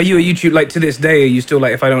 Are you a YouTube, like, to this day, are you still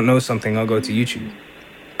like, if I don't know something, I'll go to YouTube?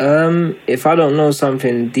 If I don't know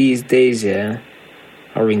something these days,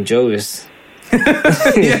 I'll ring Jovis.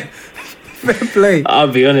 Yeah. Fair play.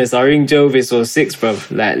 I'll be honest, I ring Jovis or Six, bro.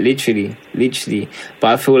 Like, literally.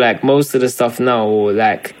 But I feel like most of the stuff now, or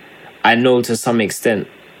like, I know to some extent,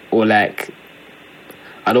 or like,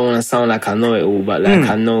 I don't want to sound like I know it all, but like,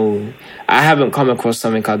 I haven't come across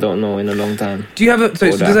something I don't know in a long time. Do you have a,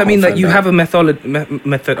 so does that mean that you have a method,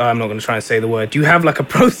 I'm not going to try and say the word. Do you have like a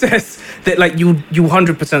process that like you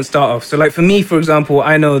 100% start off? So like for me, for example,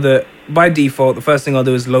 I know that by default, the first thing I'll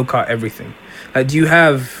do is low cut everything. Like, do you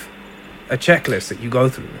have a checklist that you go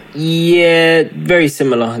through? Yeah, very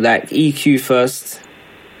similar. Like EQ first.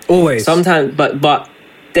 Always. Sometimes, but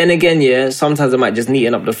then again, sometimes I might just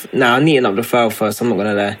neaten up the file first. I'm not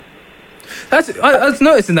gonna lie. I was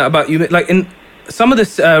noticing that about you. Like in some of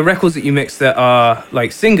the records that you mix that are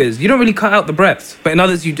like singers, you don't really cut out the breaths, but in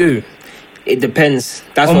others you do. It depends.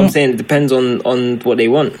 That's what I'm saying. It depends on what they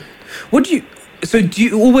want. So do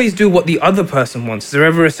you always do what the other person wants? Is there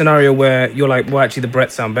ever a scenario where you're like, well, actually the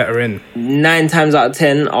breaths sound better in? 9 times out of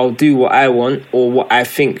 10, I'll do what I want or what I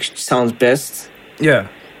think sounds best. Yeah.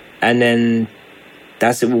 And then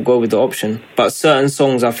that's it, we'll go with the option. But certain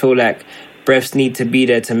songs, I feel like breaths need to be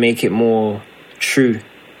there to make it more true.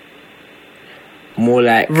 More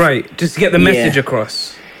like... Right, just to get the message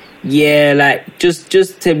across. Yeah, like, just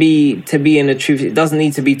to be in the truth. It doesn't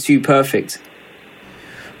need to be too perfect.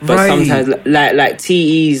 But sometimes, like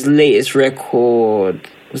TE's latest record,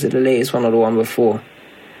 was it the latest one or the one before?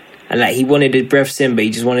 And like, he wanted his breaths in, but he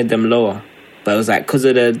just wanted them lower. But it was like, because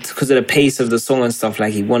of the pace of the song and stuff,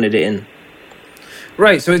 like, he wanted it in.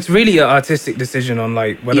 Right, so it's really an artistic decision on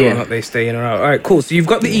like whether or not they stay in or out. All right, cool. So you've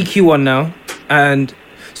got the EQ one now, and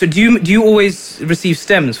so do you always receive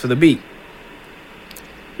stems for the beat?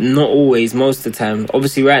 Not always, most of the time.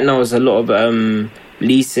 Obviously, right now there's a lot of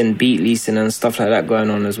beat leasing and stuff like that going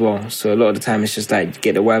on as well. So a lot of the time it's just like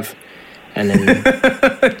get the WAV and then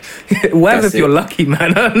WAV if you're lucky,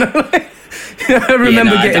 man. I don't know. I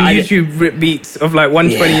remember getting YouTube rip beats of like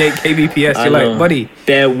 128 kbps. You're like, buddy.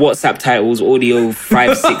 Their WhatsApp titles, audio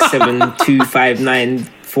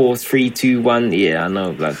 567259432 Yeah, I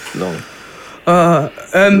know, like long.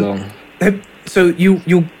 Long. So you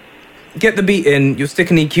get the beat in, you stick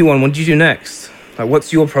an EQ on. What do you do next? Like,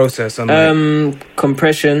 what's your process on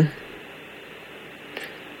compression?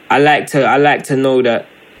 I like to know that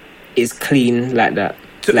it's clean like that.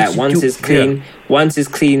 So like once it's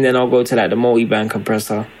clean, then I'll go to like the multi-band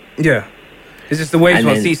compressor. Yeah. It's just the Waves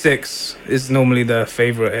one C6 is normally the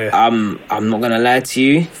favorite here. I'm not gonna lie to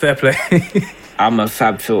you. Fair play. I'm a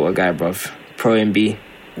Fab Filter guy, bruv. Pro MB.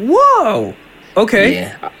 Whoa. Okay.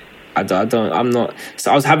 Yeah. I'm not.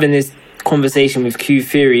 So I was having this conversation with Q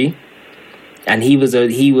Theory, and he was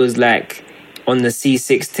like on the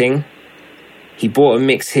C6 thing. He bought a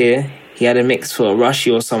mix here. He had a mix for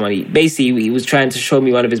Rushy or somebody. Basically, he was trying to show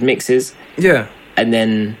me one of his mixes. Yeah. And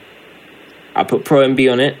then I put Pro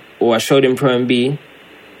MB on it, or I showed him Pro MB,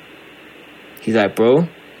 He's like, bro.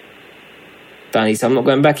 Dan, he said, I'm not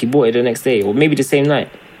going back. He bought it the next day, or maybe the same night.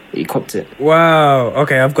 He copped it. Wow.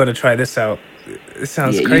 Okay, I've got to try this out. It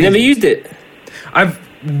sounds crazy. You never used it? I've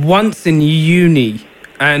once in uni,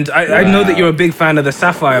 and I know that you're a big fan of the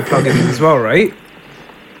Sapphire plugins as well, right?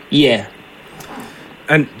 Yeah.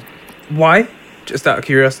 And why? Just out of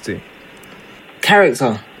curiosity.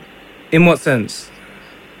 Character. In what sense?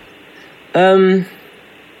 Bruv,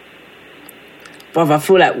 I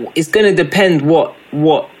feel like it's gonna depend what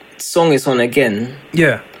song it's on again.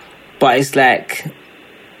 Yeah. But it's like,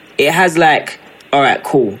 it has like, alright,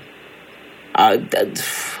 cool. I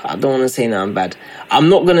don't want to say nothing bad. I'm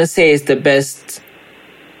not gonna say it's the best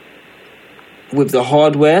with the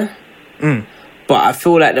hardware, but I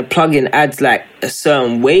feel like the plugin adds like a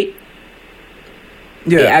certain weight.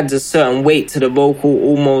 Yeah. It adds a certain weight to the vocal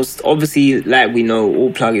almost. Obviously, like we know,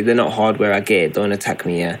 all plugins, they're not hardware. I get it. Don't attack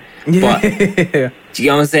me, yeah? But, do you get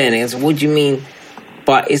what I'm saying? It's, what do you mean?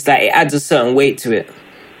 But it's like, it adds a certain weight to it.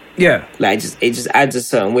 Yeah. Like, it just adds a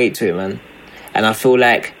certain weight to it, man. And I feel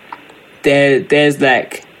like there's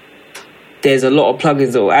a lot of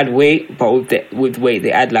plugins that will add weight, but with weight,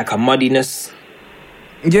 they add like a muddiness.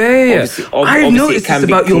 Yeah. I've noticed this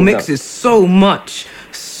about your mixes so much.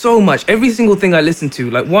 Every single thing I listen to,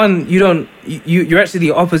 like, one, you're actually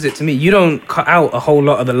the opposite to me. You don't cut out a whole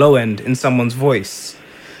lot of the low end in someone's voice.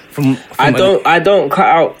 I don't cut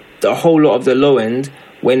out the whole lot of the low end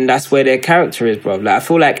when that's where their character is, bro. Like, I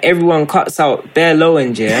feel like everyone cuts out their low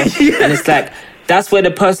end, yeah? Yeah. And it's like, that's where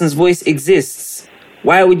the person's voice exists.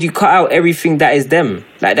 Why would you cut out everything that is them?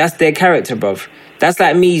 Like, that's their character, bro. That's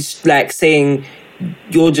like me, like, saying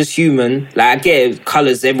you're just human. Like, I get it,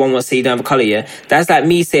 colours, everyone wants to say you don't have a colour, yeah? That's like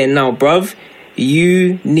me saying, now, bruv,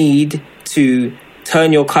 you need to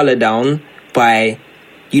turn your colour down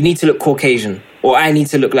you need to look Caucasian. Or I need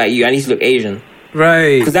to look like you, I need to look Asian.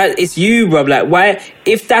 Right. Because it's you, bruv. Like, why,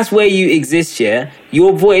 if that's where you exist, yeah,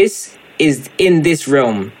 your voice is in this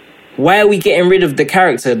realm. Why are we getting rid of the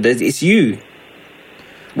character? It's you.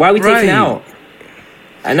 Why are we taking it out?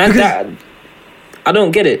 And that I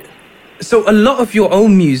don't get it. So a lot of your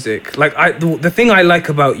own music, like the thing I like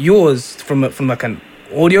about yours from like an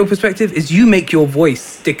audio perspective is you make your voice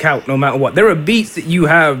stick out no matter what. There are beats that you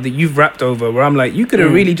have that you've rapped over where I'm like, you could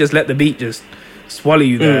have really just let the beat just swallow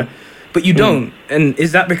you there, but you don't. And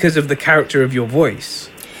is that because of the character of your voice?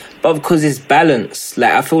 But because it's balance.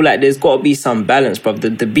 Like, I feel like there's got to be some balance, bro.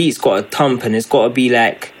 The beat's got to thump and it's got to be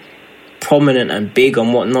like prominent and big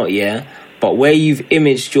and whatnot, yeah. But where you've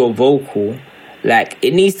imaged your vocal, like,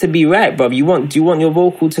 it needs to be right, bro. Do you want your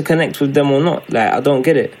vocal to connect with them or not? Like, I don't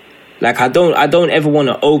get it. Like, I don't ever want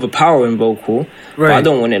to overpower in vocal, but I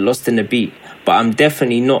don't want it lost in the beat. But I'm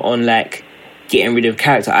definitely not on, like, getting rid of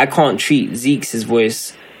character. I can't treat Zeke's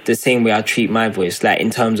voice the same way I treat my voice, like,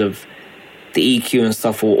 in terms of the EQ and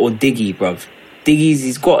stuff, or Diggy, bruv. Diggy's,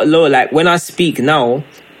 he's got a lower, like, when I speak now,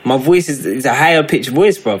 my voice is a higher pitched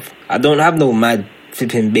voice, bruv. I don't have no mad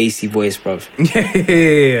flipping bassy voice, bruv.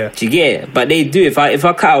 Yeah. Do you get it? But they do. If I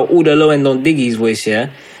cut out all the low end on Diggy's voice, yeah,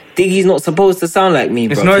 Diggy's not supposed to sound like me,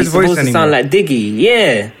 bruv. It's not his voice supposed anymore. To sound like Diggy,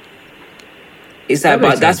 yeah. It's like,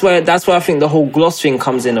 but that's where I think the whole gloss thing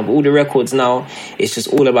comes in. Of all the records now, it's just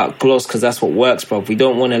all about gloss because that's what works, bruv. We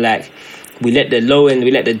don't want to, like, we let the low end,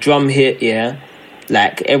 we let the drum hit, yeah.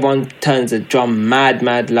 Like, everyone turns the drum mad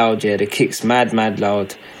loud, yeah. The kicks mad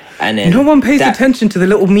loud. And then no one pays attention to the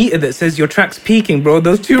little meter that says your track's peaking, bro.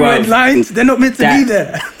 Those two red lines, they're not meant to be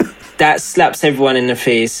there. That slaps everyone in the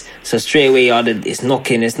face. So straight away, it's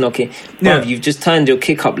knocking. Bruv, you've just turned your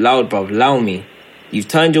kick up loud, bruv. Allow me. You've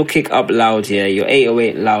turned your kick up loud, yeah. Your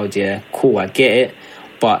 808 loud, yeah. Cool, I get it.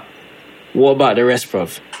 But what about the rest,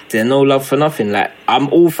 bruv? There's no love for nothing. Like, I'm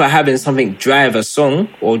all for having something drive a song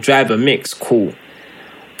or drive a mix, cool.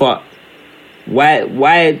 But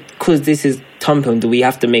why? Because this is thumping, do we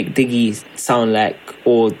have to make Diggy sound like,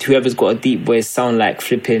 or whoever's got a deep voice sound like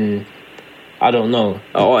flipping, I don't know, an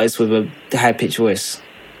artist with a high-pitched voice?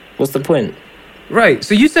 What's the point? Right,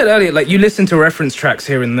 so you said earlier, like, you listen to reference tracks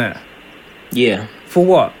here and there. Yeah. For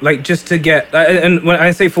what? Like, just to get, and when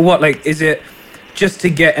I say for what, like, is it just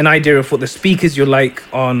to get an idea of what the speakers you're like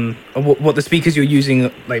on, what the speakers you're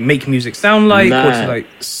using, like, make music sound like? Nah. What's like?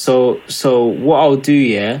 So what I'll do,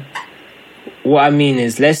 yeah, what I mean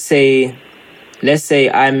is, let's say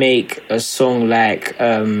I make a song like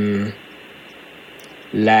alright,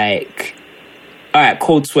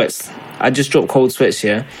 Cold Sweats. I just dropped Cold Sweats,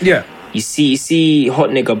 yeah? Yeah. You see Hot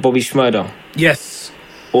Nigga, Bobby Shmurda? Yes.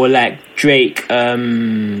 Or like Drake,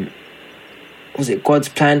 was it God's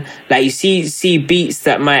Plan? Like, you see beats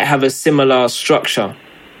that might have a similar structure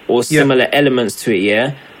or similar elements to it,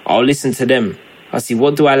 yeah? I'll listen to them. I see,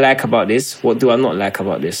 what do I like about this? What do I not like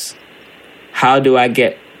about this? How do I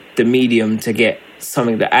get the medium to get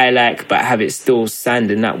something that I like, but have it still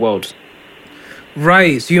stand in that world?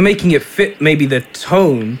 Right. So you're making it fit maybe the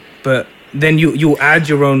tone, but then you'll add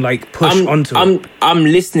your own like push onto it. I'm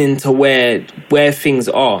listening to where things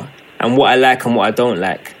are and what I like and what I don't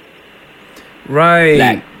like. Right.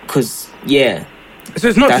 Like, cause yeah. So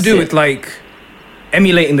it's not to do with like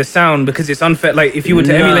emulating the sound, because it's unfair. Like if you were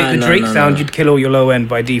to emulate the Drake sound, you'd kill all your low end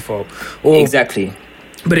by default. Exactly.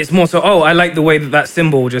 But it's more so, I like the way that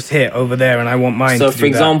cymbal just hit over there and I want mine to do that. So for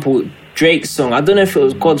example, Drake's song, I don't know if it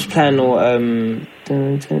was God's Plan or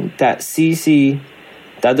that CC,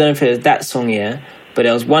 I don't know if it was that song, yeah? But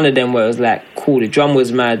there was one of them where it was like, cool, the drum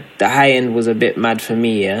was mad, the high end was a bit mad for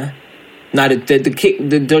me, yeah? Now the kick,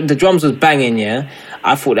 the drums was banging, yeah?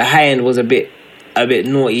 I thought the high end was a bit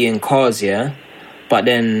naughty and cars, yeah? But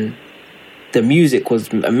then the music was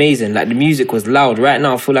amazing. Like, the music was loud. Right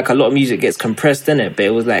now, I feel like a lot of music gets compressed in it, but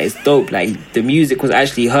it was like, it's dope. Like, the music was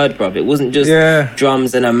actually heard, bruv. It wasn't just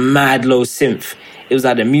drums and a mad low synth. It was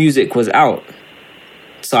like the music was out.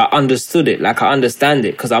 So I understood it. Like, I understand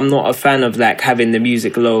it, because I'm not a fan of, like, having the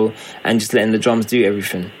music low and just letting the drums do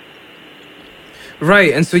everything.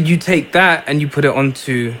 Right, and so you take that and you put it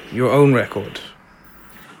onto your own record.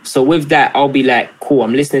 So with that, I'll be like, cool,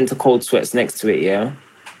 I'm listening to Cold Sweats next to it, yeah?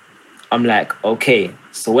 I'm like, okay,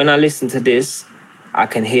 so when I listen to this, I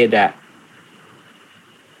can hear that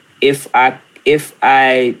if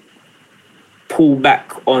I pull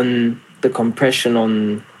back on the compression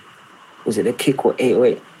on, was it the kick or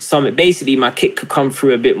 808? Basically, my kick could come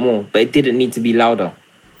through a bit more, but it didn't need to be louder.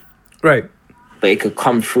 Right. But it could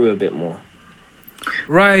come through a bit more.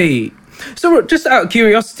 Right. So just out of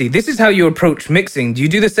curiosity, this is how you approach mixing. Do you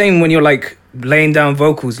do the same when you're like laying down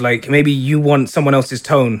vocals? Like maybe you want someone else's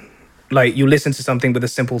tone. Like you listen to something with a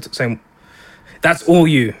simple same. That's all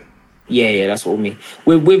you. Yeah, that's all me.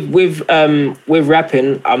 With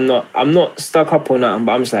rapping, I'm not stuck up on that,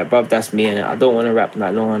 but I'm just like, bruv, that's me, and I don't want to rap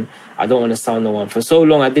like no one. I don't want to sound no one. For so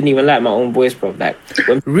long, I didn't even like my own voice, bruv. Like,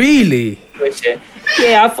 really?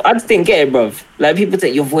 Yeah, I just didn't get it, bruv. Like, people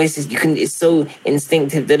say your voice is, it's so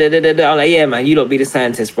instinctive. I'm like, yeah, man, you don't be the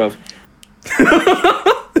scientist, bruv.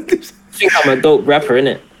 I think I'm a dope rapper,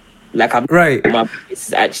 innit? Like, right. My voice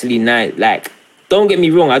is actually nice. Like, don't get me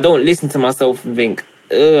wrong, I don't listen to myself and think,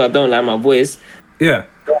 I don't like my voice. Yeah.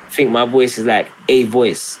 I think my voice is like a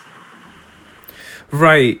voice.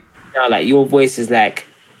 Right. Now, like, your voice is like,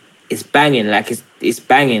 it's banging, like it's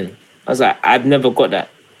banging. I was like, I've never got that.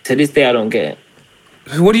 To this day, I don't get it.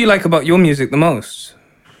 So what do you like about your music the most?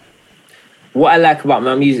 What I like about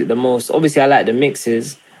my music the most, obviously I like the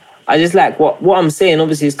mixes. I just like what I'm saying,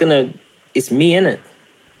 obviously it's me, innit?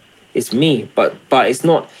 It's me, but it's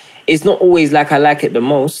not always like I like it the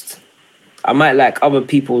most. I might like other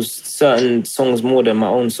people's certain songs more than my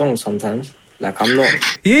own songs sometimes. Like, I'm not...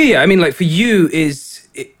 Yeah. I mean, like, for you,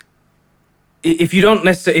 if you don't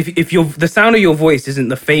necessarily... If the sound of your voice isn't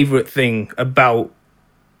the favourite thing about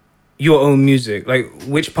your own music, like,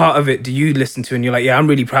 which part of it do you listen to and you're like, yeah, I'm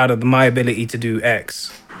really proud of my ability to do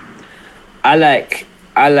X? I like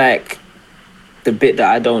the bit that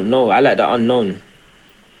I don't know. I like the unknown.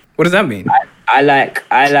 What does that mean? I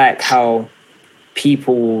like how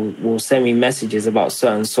people will send me messages about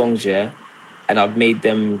certain songs, yeah, and I've made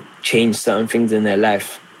them change certain things in their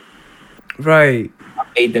life. Right.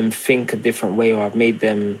 I've made them think a different way, or I've made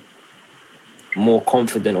them more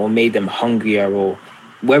confident, or made them hungrier, or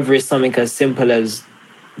whether it's something as simple as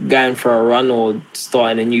going for a run or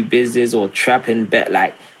starting a new business or trapping,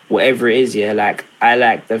 like whatever it is, yeah. Like, I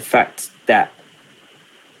like the fact that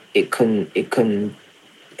it can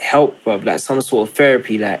help, bruv, like some sort of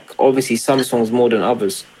therapy. Like, obviously some songs more than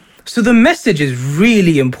others. So the message is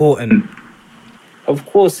really important. Of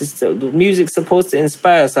course, the music's supposed to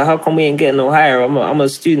inspire, so how come we ain't getting no higher? I'm a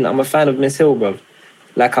student, I'm a fan of Miss Hill, bruv.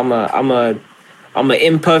 Like, I'm an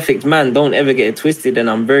imperfect man, don't ever get it twisted, and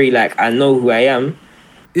I'm very, like, I know who I am.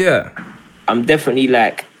 Yeah. I'm definitely,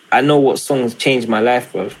 like, I know what songs changed my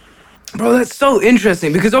life, bruv. Bro, that's so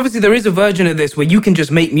interesting, because obviously there is a version of this where you can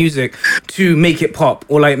just make music to make it pop,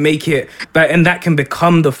 or like make it, and that can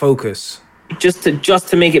become the focus. Just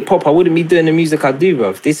to make it pop, I wouldn't be doing the music I do,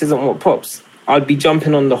 bruv. This isn't what pops. I'd be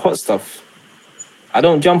jumping on the hot stuff. I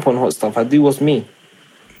don't jump on hot stuff. I do what's me.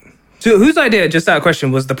 So whose idea, just that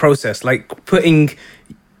question, was the process? Like putting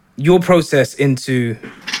your process into...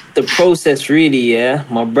 The process, really, yeah.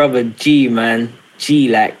 My brother G, man. G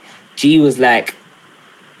was like,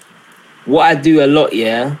 what I do a lot,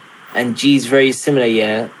 yeah, and G's very similar,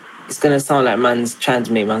 yeah. It's going to sound like man's trying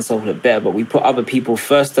to make myself look better, but we put other people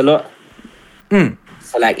first a lot.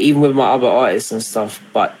 So like even with my other artists and stuff,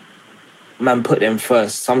 but man put them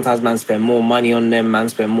first. Sometimes man spend more money on them, man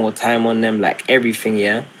spend more time on them, like everything,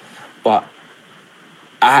 yeah. But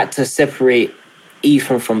I had to separate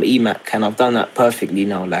Ethan from Emac, and I've done that perfectly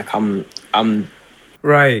now. Like I'm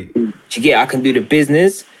right. Do you get? I can do the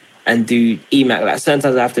business and do Emac. Like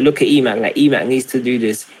sometimes I have to look at Emac. Like Emac needs to do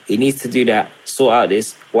this. He needs to do that. Sort out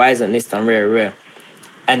this. Why isn't this done? Rare.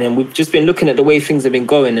 And then we've just been looking at the way things have been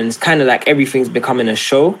going, and it's kind of like everything's becoming a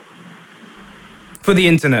show for the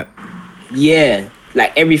internet. Yeah,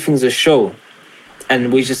 like everything's a show,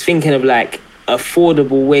 and we're just thinking of like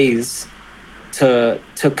affordable ways to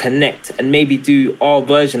connect and maybe do our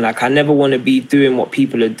version. Like I never want to be doing what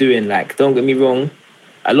people are doing. Like don't get me wrong,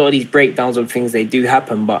 a lot of these breakdowns of things, they do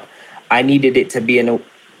happen, but I needed it to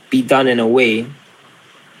be done in a way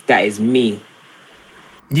that is me.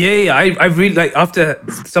 Yeah, I really like, after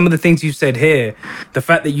some of the things you said here, the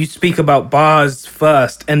fact that you speak about bars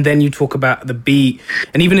first and then you talk about the beat,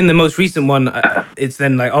 and even in the most recent one, it's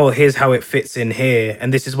then like, oh, here's how it fits in here,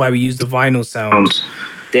 and this is why we use the vinyl sound.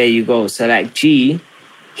 There you go. So like G,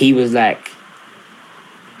 he was like,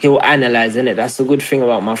 he'll analyze, innit? That's the good thing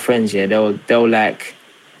about my friends, yeah.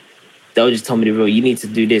 They'll just tell me the real, you need to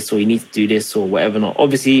do this or you need to do this or whatever. Not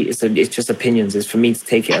obviously, it's just opinions. It's for me to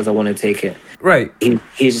take it as I want to take it. Right.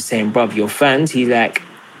 He's just saying, bruv, your fans, he's like,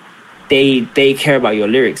 they care about your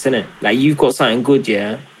lyrics, innit? Like you've got something good,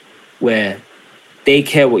 yeah, where they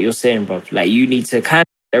care what you're saying, bruv. Like you need to kind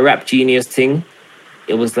of a Rap Genius thing.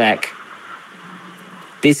 It was like,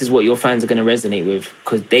 this is what your fans are going to resonate with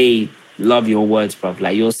because they love your words, bruv.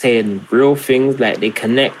 Like you're saying real things, like they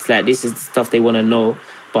connect, like this is the stuff they want to know.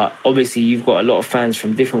 But obviously you've got a lot of fans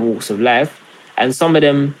from different walks of life, and some of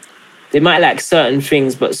them, they might like certain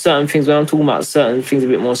things, but certain things, when I'm talking about certain things a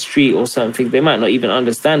bit more street or certain things, they might not even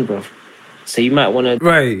understand, bruv. So you might want to...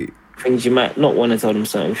 Right. Things you might not want to tell them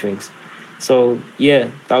certain things. So, yeah,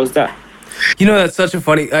 that was that. You know, that's such a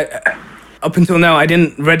funny... up until now, I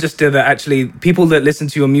didn't register that actually people that listen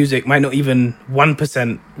to your music might not even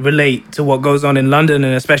 1% relate to what goes on in London,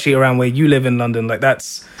 and especially around where you live in London. Like,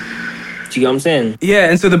 that's... Do you get what I'm saying? Yeah,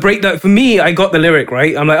 and so the breakdown, for me, I got the lyric,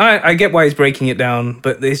 right? I'm like, I get why he's breaking it down,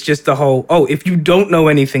 but it's just the whole, oh, if you don't know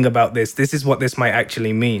anything about this, this is what this might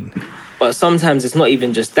actually mean. But sometimes it's not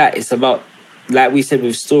even just that. It's about, like we said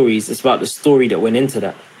with stories, it's about the story that went into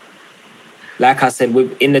that. Like I said,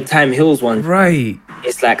 in the Time Hills one, right?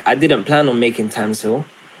 It's like, I didn't plan on making Times Hill.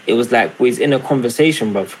 It was like, we was in a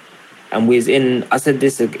conversation, bruv. And we was in, I said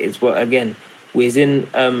this, it's what, again, we was in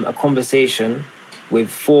a conversation with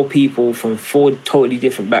 4 people from 4 totally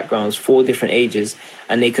different backgrounds, 4 different ages,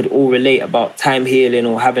 and they could all relate about time healing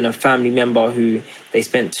or having a family member who they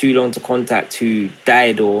spent too long to contact who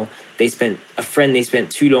died, or a friend they spent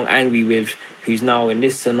too long angry with who's now in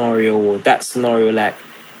this scenario or that scenario. Like,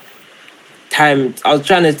 time, I was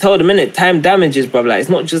trying to tell them, innit, time damages, bro. Like, it's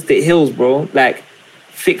not just the hills, bro. Like,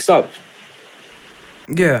 fix up.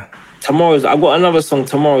 Yeah. I got another song,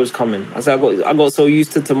 Tomorrow's Coming. I said, I got so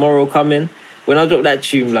used to Tomorrow Coming. When I dropped that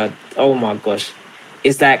tune, like, oh my gosh.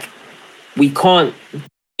 It's like, we can't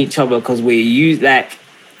each other because like,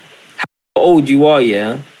 how old you are,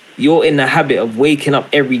 yeah? You're in the habit of waking up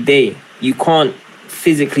every day. You can't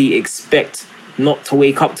physically expect not to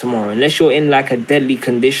wake up tomorrow unless you're in like a deadly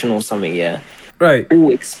condition or something, yeah? Right.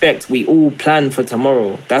 We all plan for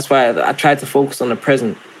tomorrow. That's why I try to focus on the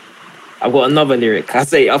present. I've got another lyric. I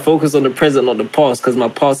say I focus on the present, not the past, because my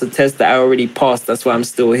past attests that I already passed. That's why I'm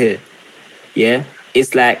still here. Yeah?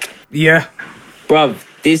 It's like... Yeah. Bruv,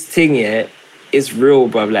 this thing, yeah, it's real,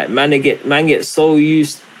 bruv. Like, man get so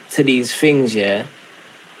used to these things, yeah,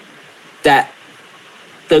 that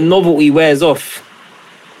the novelty wears off.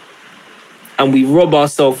 And we rob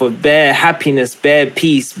ourselves of bare happiness, bare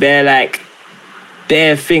peace, bare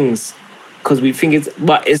things. Because we think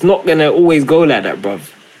but it's not going to always go like that, bruv.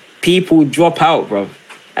 People drop out, bruv.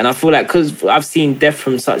 And I feel like because I've seen death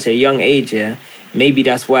from such a young age, yeah, maybe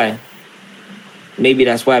that's why. But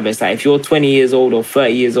it's like, if you're 20 years old or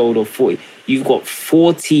 30 years old or 40, you've got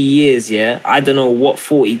 40 years, yeah? I don't know what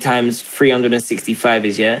 40 times 365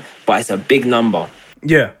 is, yeah? But it's a big number.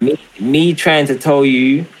 Yeah. Me trying to tell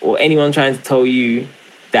you, or anyone trying to tell you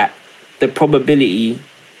that the probability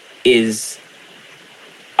is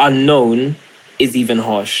unknown is even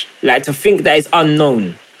harsh. Like, to think that it's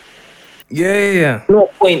unknown. Yeah.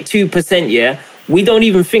 0.2%, yeah? We don't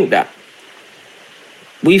even think that.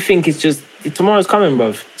 We think it's just, tomorrow's coming,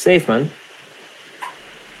 bruv. Safe, man.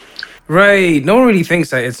 Right. No one really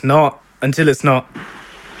thinks that it's not until it's not.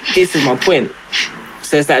 This is my point.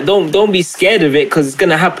 So it's like, don't be scared of it because it's going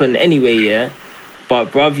to happen anyway, yeah?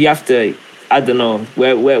 But, bruv, you have to I don't know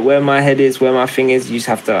where my head is, where my thing is. You just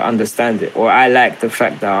have to understand it, or I like the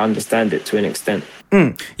fact that I understand it to an extent.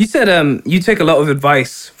 You said you take a lot of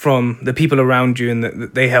advice from the people around you, and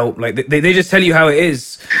that they help. Like they just tell you how it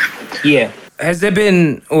is. Yeah. Has there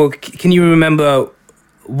been, or can you remember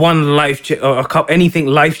one anything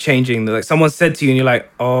life changing that like someone said to you, and you're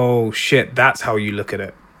like, oh shit, that's how you look at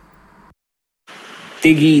it?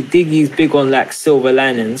 Diggy's big on like silver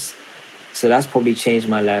linings, so that's probably changed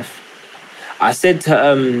my life. I said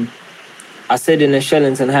in the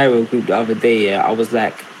Shellington High Road group the other day, yeah, I was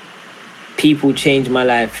like, people change my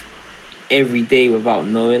life every day without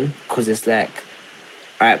knowing, because it's like,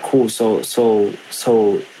 all right, cool. So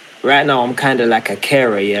right now I'm kind of like a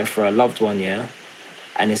carer, yeah, for a loved one, yeah.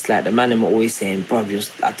 And it's like the man am always saying, bro,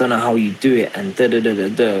 I don't know how you do it, and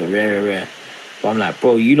rare. But I'm like,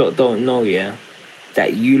 bro, you lot don't know, yeah,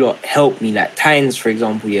 that you lot help me. Like Tynes, for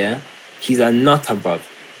example, yeah, he's a nutter, bro.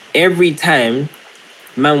 Every time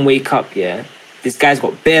man wake up, yeah, this guy's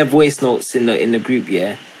got bare voice notes in the group,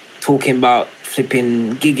 yeah, talking about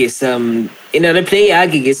flipping Giggis, they play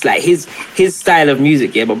Giggis, like his style of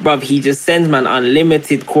music, yeah, but bruv, he just sends man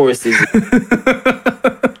unlimited choruses.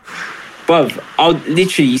 Bruv, I'll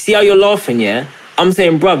literally, you see how you're laughing, yeah? I'm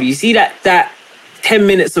saying, bruv, you see that 10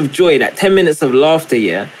 minutes of joy, that 10 minutes of laughter,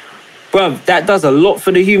 yeah? Bruv, that does a lot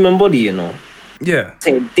for the human body, you know? Yeah.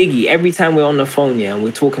 Saying, Diggy, every time we're on the phone, yeah, and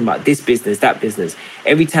we're talking about this business, that business,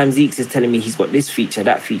 every time Zeeks is telling me he's got this feature,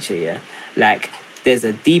 that feature, yeah? Like, there's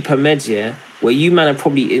a deeper measure where you man are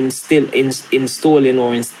probably instilling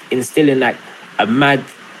like a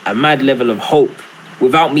mad level of hope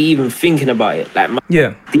without me even thinking about it. Like,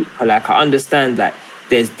 deeper, like I understand that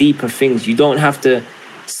there's deeper things. You don't have to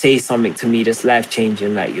say something to me that's life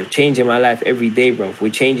changing. Like, you're changing my life every day, bro. We're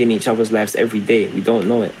changing each other's lives every day. We don't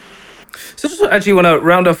know it. So just actually want to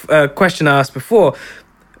round off a question I asked before.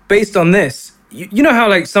 Based on this, you know how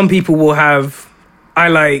like some people will have, I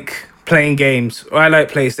like playing games, or I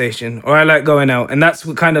like PlayStation, or I like going out, and that's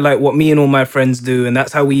kind of like what me and all my friends do, and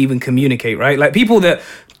that's how we even communicate, right? Like people that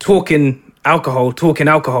talking alcohol,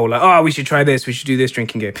 like, oh, we should try this, we should do this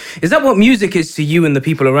drinking game. Is that what music is to you and the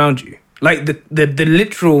people around you? Like the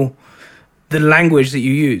literal, the language that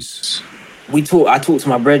you use? I talk to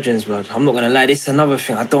my brethren, bro. I'm not gonna lie, this is another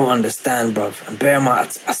thing I don't understand, bro. And bear in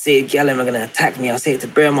mind, I say it, gal, are gonna attack me. I say it to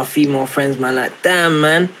bear my female friends, man. Like, damn,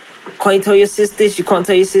 man, can't you tell your sis this? You can't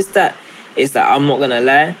tell your sis that. It's that I'm not gonna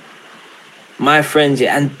lie, my friends,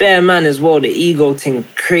 yeah, and bear man as well. The ego thing,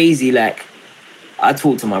 crazy. Like, I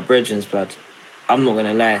talk to my brethren, bro. I'm not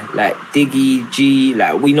gonna lie, like Diggy, G,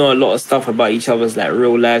 like we know a lot of stuff about each other's like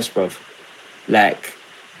real lives, bro. Like,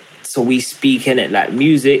 so we speak in it. Like,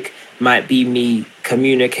 music might be me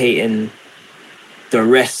communicating the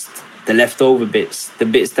rest, the leftover bits, the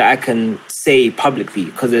bits that I can say publicly.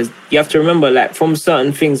 Because you have to remember, like, from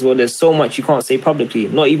certain things, well, there's so much you can't say publicly.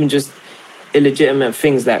 Not even just illegitimate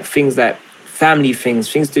things like family things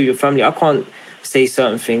to do with your family. I can't say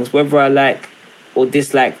certain things, whether I like or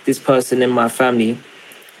dislike this person in my family.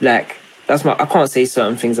 Like, I can't say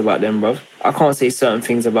certain things about them, bro. I can't say certain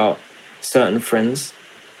things about certain friends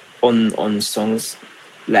on songs.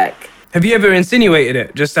 Like, have you ever insinuated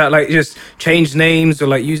it? Just that, like, just change names or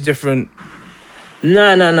like use different...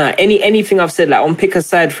 Nah. Anything I've said, like on Pick a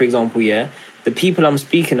Side, for example, yeah, the people I'm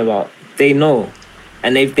speaking about, they know.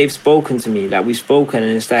 And they've spoken to me. Like, we've spoken,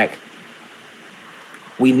 and it's like,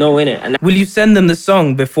 we know, innit? And will you send them the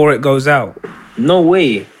song before it goes out? No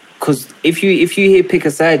way. Because if you hear Pick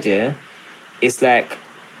a Side, yeah, it's like,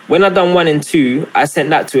 when I done 1 and 2, I sent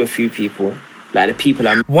that to a few people. Like, the people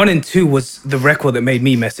 1 and 2 was the record that made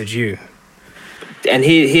me message you. And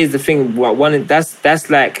here's the thing, that's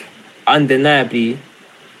like undeniably,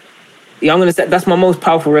 yeah, I'm gonna say that's my most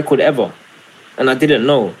powerful record ever, and I didn't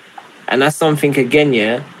know, and that's something again,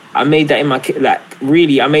 yeah. I made that in my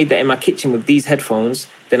I made that in my kitchen with these headphones.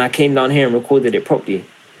 Then I came down here and recorded it properly,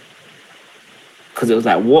 because it was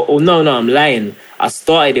like, what? Oh no, I'm lying. I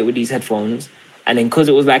started it with these headphones. And then because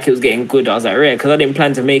it was like it was getting good, I was like, rare, because I didn't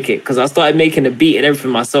plan to make it. Because I started making the beat and everything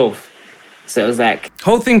myself. So it was like...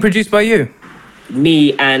 Whole thing produced by you?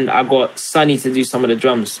 Me, and I got Sonny to do some of the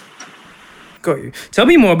drums. Got you. Tell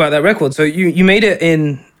me more about that record. So you made it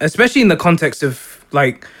especially in the context of,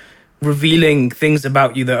 like, revealing things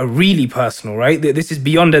about you that are really personal, right? This is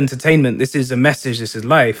beyond entertainment. This is a message. This is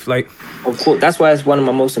life. Like, of course, that's why it's one of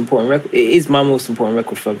my most important records. It is my most important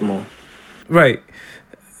record, furthermore. Right.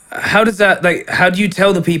 How does that, like, how do you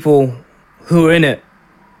tell the people who are in it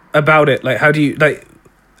about it? Like, how do you, like,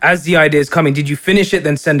 as the idea is coming, did you finish it,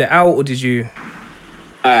 then send it out, or did you...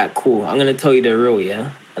 All right, cool. I'm going to tell you the real,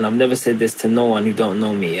 yeah? And I've never said this to no one who don't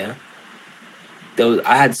know me, yeah?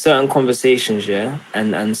 I had certain conversations, yeah,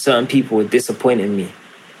 and certain people were disappointing me,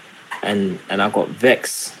 and I got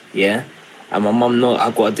vexed, yeah. And my mum know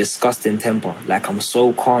I got a disgusting temper. Like, I'm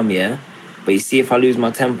so calm, yeah. But you see, if I lose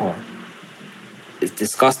my temper, it's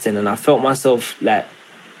disgusting. And I felt myself, like,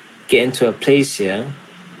 getting to a place, yeah,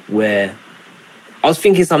 where I was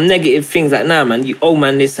thinking some negative things, like, nah, man, you owe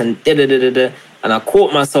man this and da-da-da-da-da. And I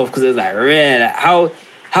caught myself because it was like, rare, like,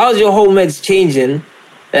 how's your whole meds changing?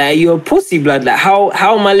 Like, you're a pussy, blood. Like, how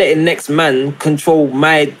am I letting next man control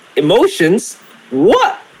my emotions?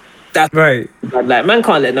 What? That's right. Like, man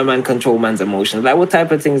can't let no man control man's emotions. Like, what type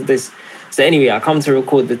of thing is this? So anyway, I come to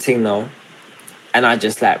record the thing now, and I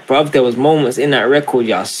just like, bruv, there was moments in that record,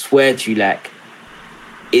 yeah, I swear to you, like,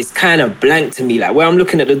 it's kind of blank to me. Like, where I'm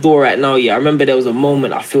looking at the door right now, yeah, I remember there was a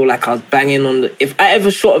moment I feel like I was banging on the... If I ever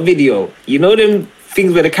shot a video, you know them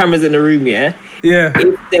things where the camera's in the room, yeah? Yeah.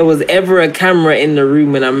 If there was ever a camera in the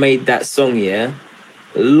room when I made that song, yeah,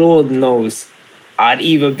 Lord knows, I'd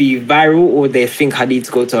either be viral or they think I need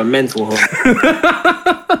to go to a mental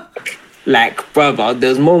home. Like, brother, there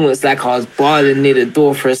was moments like I was bawling near the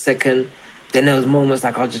door for a second. Then there was moments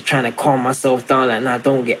like I was just trying to calm myself down, like, nah,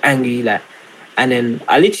 don't get angry, like. And then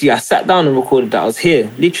I sat down and recorded that. I was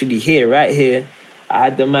here, literally here, right here. I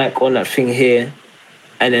had the mic on that thing here.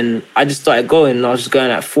 And then I just started going, and I was just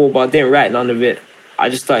going at 4 bar. I didn't write none of it. I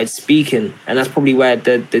just started speaking. And that's probably where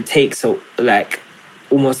the takes are, like,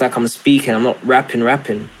 almost like I'm speaking. I'm not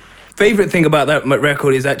rapping. Favorite thing about that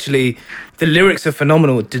record is actually the lyrics are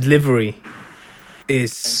phenomenal. Delivery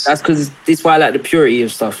is... That's because this is why I like the purity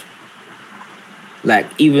of stuff. Like,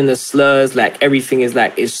 even the slurs, like, everything is,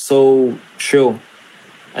 like, it's so trill.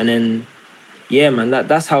 And then, yeah, man,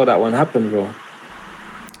 that's how that one happened, bro.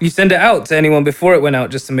 You send it out to anyone before it went out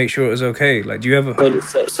just to make sure it was okay? Like, do you ever...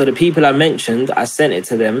 So the people I mentioned, I sent it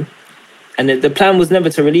to them. And the plan was never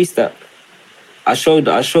to release that. I showed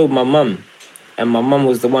my mum. And my mum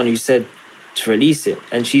was the one who said to release it.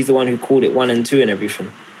 And she's the one who called it 1 and 2 and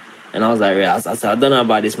everything. And I was like, yeah, I said, I don't know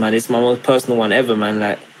about this, man. It's my most personal one ever, man.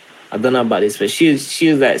 Like, I don't know about this. But she was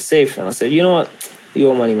like, safe. And I said, you know what?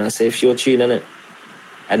 Your money, man, safe. Your tune, innit?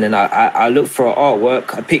 And then I looked for an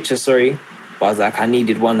artwork, a picture, sorry. But I was like, I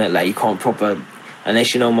needed one that, like, you can't proper...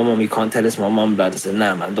 Unless you know my mum, you can't tell us my mum, blood. I said,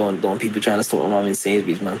 nah, man, don't want people trying to stop my mum in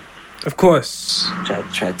Sainsbury's, man. Of course.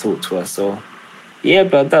 Try to talk to her, so... Yeah,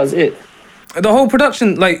 but that was it. The whole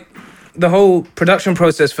production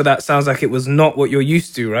process for that sounds like it was not what you're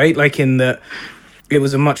used to, right? Like, in that it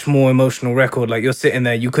was a much more emotional record. Like, you're sitting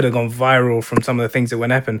there, you could have gone viral from some of the things that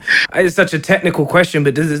went happen. It's such a technical question,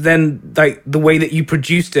 but does it then, like, the way that you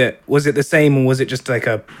produced it, was it the same, or was it just like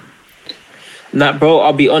a... Nah, bro,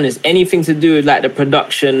 I'll be honest. Anything to do with, like, the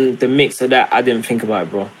production, the mix of that, I didn't think about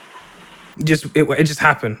it, bro. It just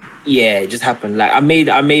happened. Yeah, it just happened. Like, I made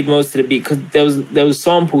most of the beat because there was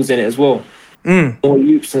samples in it as well. More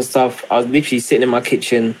loops and stuff. I was literally sitting in my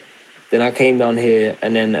kitchen. Then I came down here,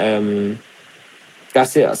 and then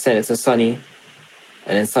that's it. I sent it to Sonny,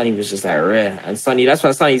 and then Sonny was just like, rare. And Sonny, that's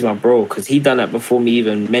why Sonny's my bro, because he done that before me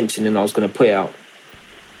even mentioning I was gonna put it out.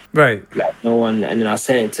 Right. Like, no one. And then I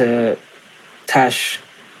sent it to Tash.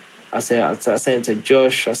 I sent it to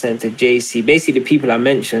Josh. I sent it to JC. Basically, the people I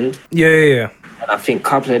mentioned. Yeah. And I think a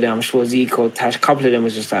couple of them, I'm sure Zico, Tash, a couple of them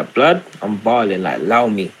was just like, blood, I'm balling, like, allow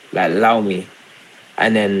me.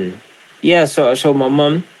 And then, yeah, so I showed my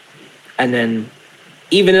mum. And then,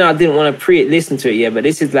 even though I didn't want to listen to it yet, but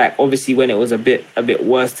this is like, obviously, when it was a bit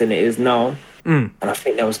worse than it is now. And I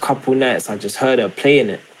think there was a couple nights I just heard her playing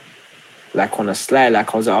it. Like, on a slide,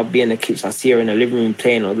 like, I'll be in the kitchen, I see her in the living room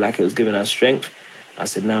playing, or like it was giving her strength. I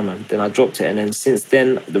said, nah, man. Then I dropped it. And then since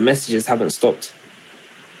then, the messages haven't stopped.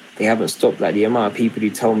 They haven't stopped. Like, the amount of people who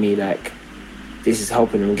tell me, like, this is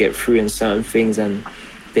helping them get through in certain things, and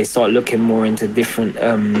they start looking more into different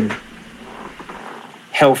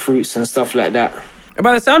health routes and stuff like that.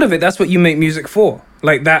 By the sound of it, that's what you make music for.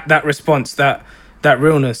 Like, that response, that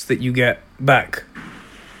realness that you get back.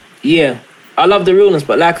 Yeah. I love the realness,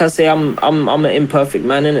 but like I say, I'm an imperfect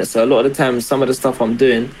man, innit? So a lot of the time, some of the stuff I'm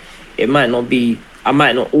doing, I might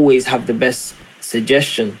not always have the best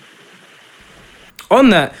suggestion. On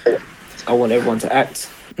that, I want everyone to act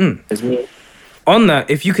as me. On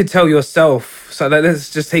that, if you could tell yourself, so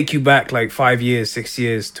let's just take you back like 5 years, 6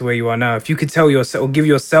 years to where you are now. If you could tell yourself, or give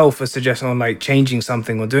yourself a suggestion on like changing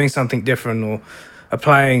something or doing something different or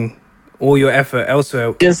applying all your effort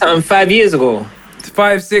elsewhere. Doing something 5 years ago.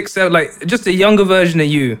 5, 6, 7, like just a younger version of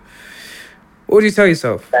you. What would you tell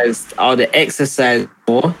yourself? The exercise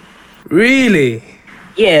more. Really?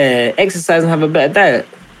 Yeah, exercise and have a better diet.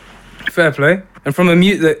 Fair play. And from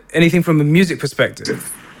anything from a music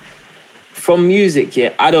perspective? From music,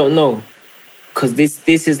 yeah, I don't know. because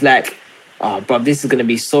this is like, oh, bro, this is gonna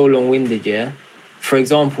be so long-winded, yeah. For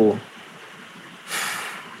example,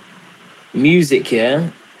 music, yeah.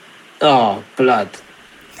 Oh, blood.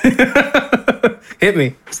 Hit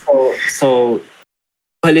me. So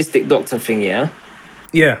holistic doctor thing, yeah.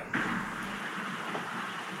 Yeah.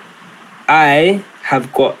 I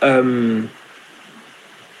have got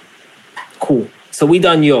cool. So we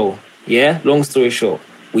done Yo, yeah. Long story short,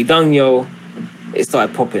 we done Yo. It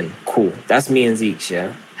started popping. Cool. That's me and Zeke,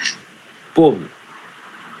 yeah. Boom.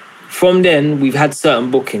 From then, we've had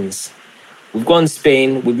certain bookings. We've gone to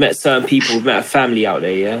Spain. We've met certain people. We've met a family out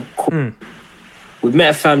there, yeah. Cool. We've met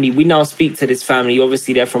a family. We now speak to this family.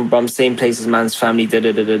 Obviously, they're from same place as man's family.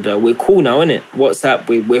 We're cool now, innit?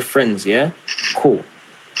 WhatsApp. We're friends, yeah. Cool.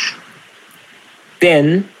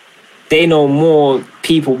 Then they know more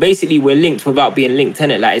people. Basically, we're linked without being linked,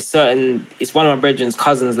 innit? Like it's one of my brethren's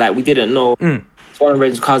cousins. Like we didn't know. It's one of my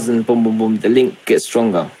brethren's cousins. Boom, boom, boom. The link gets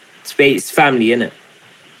stronger. It's family, innit?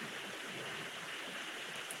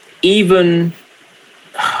 Even.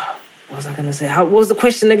 What was I gonna say? What was the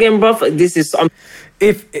question again, bruv? This is.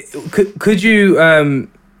 Could you?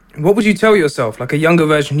 What would you tell yourself, like a younger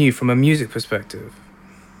version of you, from a music perspective?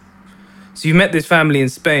 So you met this family in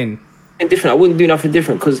Spain. Different. I wouldn't do nothing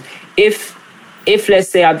different, because if let's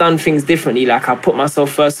say I done things differently, like I put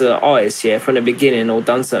myself first as an artist, yeah, from the beginning, or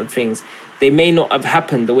done certain things, they may not have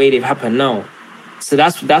happened the way they've happened now. So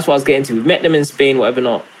that's what I was getting to. We met them in Spain, whatever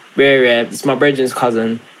not. Rare. It's my brethren's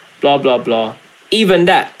cousin. Blah blah blah. Even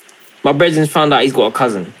that, my brethren's found out he's got a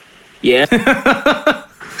cousin. Yeah.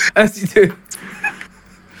 As you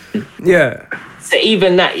do. Yeah. So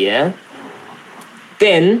even that, yeah.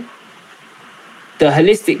 Then the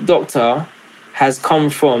holistic doctor has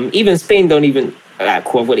come from, even Spain don't even,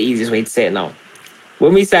 cool, I've got the easiest way to say it now.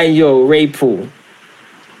 When we say, yo, Ray Paul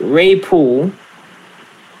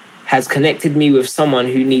has connected me with someone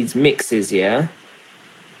who needs mixes, yeah?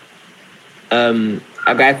 A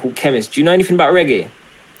guy called Chemist. Do you know anything about reggae?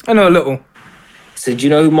 I know a little. So do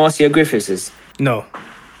you know who Marcia Griffiths is? No.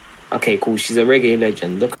 Okay, cool. She's a reggae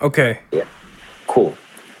legend. Look. Okay. Yeah. Cool.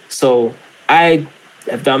 So I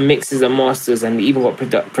have done mixes and masters and even got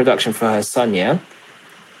production for her son, yeah?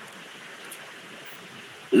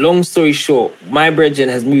 Long story short, my brethren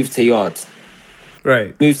has moved to Yard.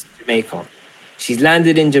 Right. Moved to Jamaica. She's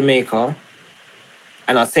landed in Jamaica,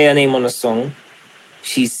 and I'll say her name on the song.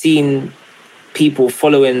 She's seen people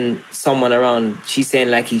following someone around. She's saying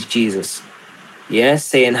like he's Jesus. Yeah?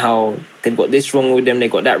 Saying how they've got this wrong with them, they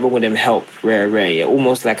got that wrong with them, help, rare, yeah?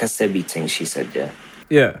 Almost like a Sebi thing, she said, yeah?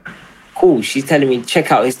 Yeah. Cool. She's telling me,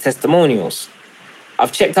 check out his testimonials.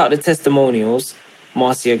 I've checked out the testimonials.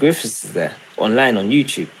 Marcia Griffiths is there, online on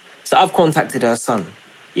YouTube. So I've contacted her son.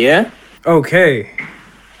 Yeah? Okay.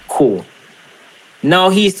 Cool. Now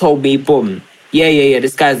he's told me, boom, yeah,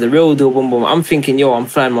 this guy's the real deal, boom, boom. I'm thinking, yo, I'm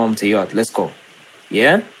flying mom to Yard. Let's go.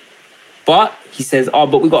 Yeah? But he says,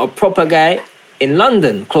 but we got a proper guy in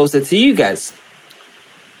London, closer to you guys.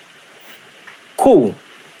 Cool.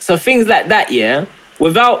 So things like that, yeah?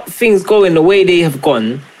 Without things going the way they have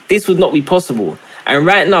gone, this would not be possible. And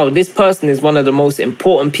right now, this person is one of the most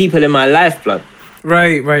important people in my life, blood.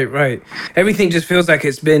 Right. Everything just feels like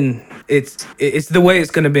it's the way it's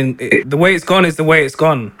gonna be. The way it's gone is the way it's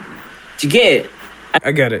gone. Do you get it?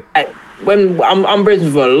 I get it. When I'm bridging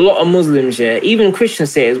with a lot of Muslims, yeah, even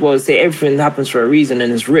Christians say it as well, say everything happens for a reason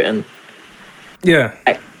and it's written. Yeah.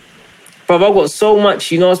 But I've got so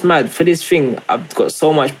much, you know what's mad? For this thing, I've got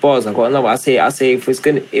so much bars. I've got another. I say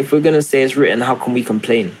if we're gonna say it's written, how can we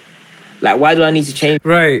complain? Like, why do I need to change?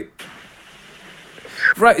 Right.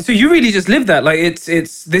 So you really just live that. Like it's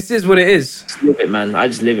this is what it is. Just live it, man. I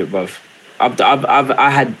just live it, bruv. I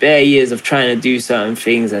had bare years of trying to do certain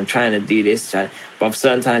things and trying to do this, but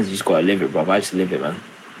certain times you just gotta live it, bruv. I just live it, man.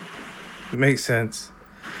 Makes sense.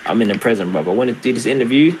 I'm in the present, bruv. I want to do this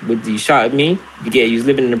interview with you. Shout at me. You was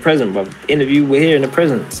living in the present, bruv. Interview, we're here in the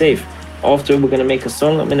present, safe. After we're gonna make a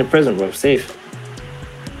song, I'm in the present, bruv, safe.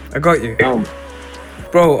 I got you.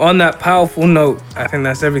 Bro, on that powerful note, I think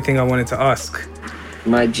that's everything I wanted to ask.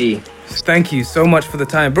 My G. Thank you so much for the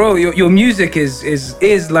time. Bro, your music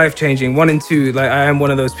is life-changing. 1 and 2, like I am one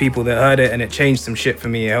of those people that heard it and it changed some shit for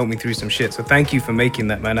me. It helped me through some shit. So thank you for making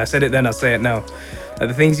that, man. I said it then, I'll say it now.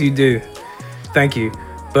 The things you do, thank you.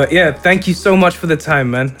 But yeah, thank you so much for the time,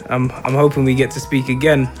 man. I'm hoping we get to speak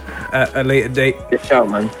again at a later date. Good shout,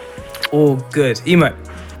 man. All good. Emat,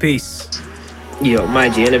 peace. Yo, my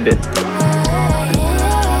G, in a bit.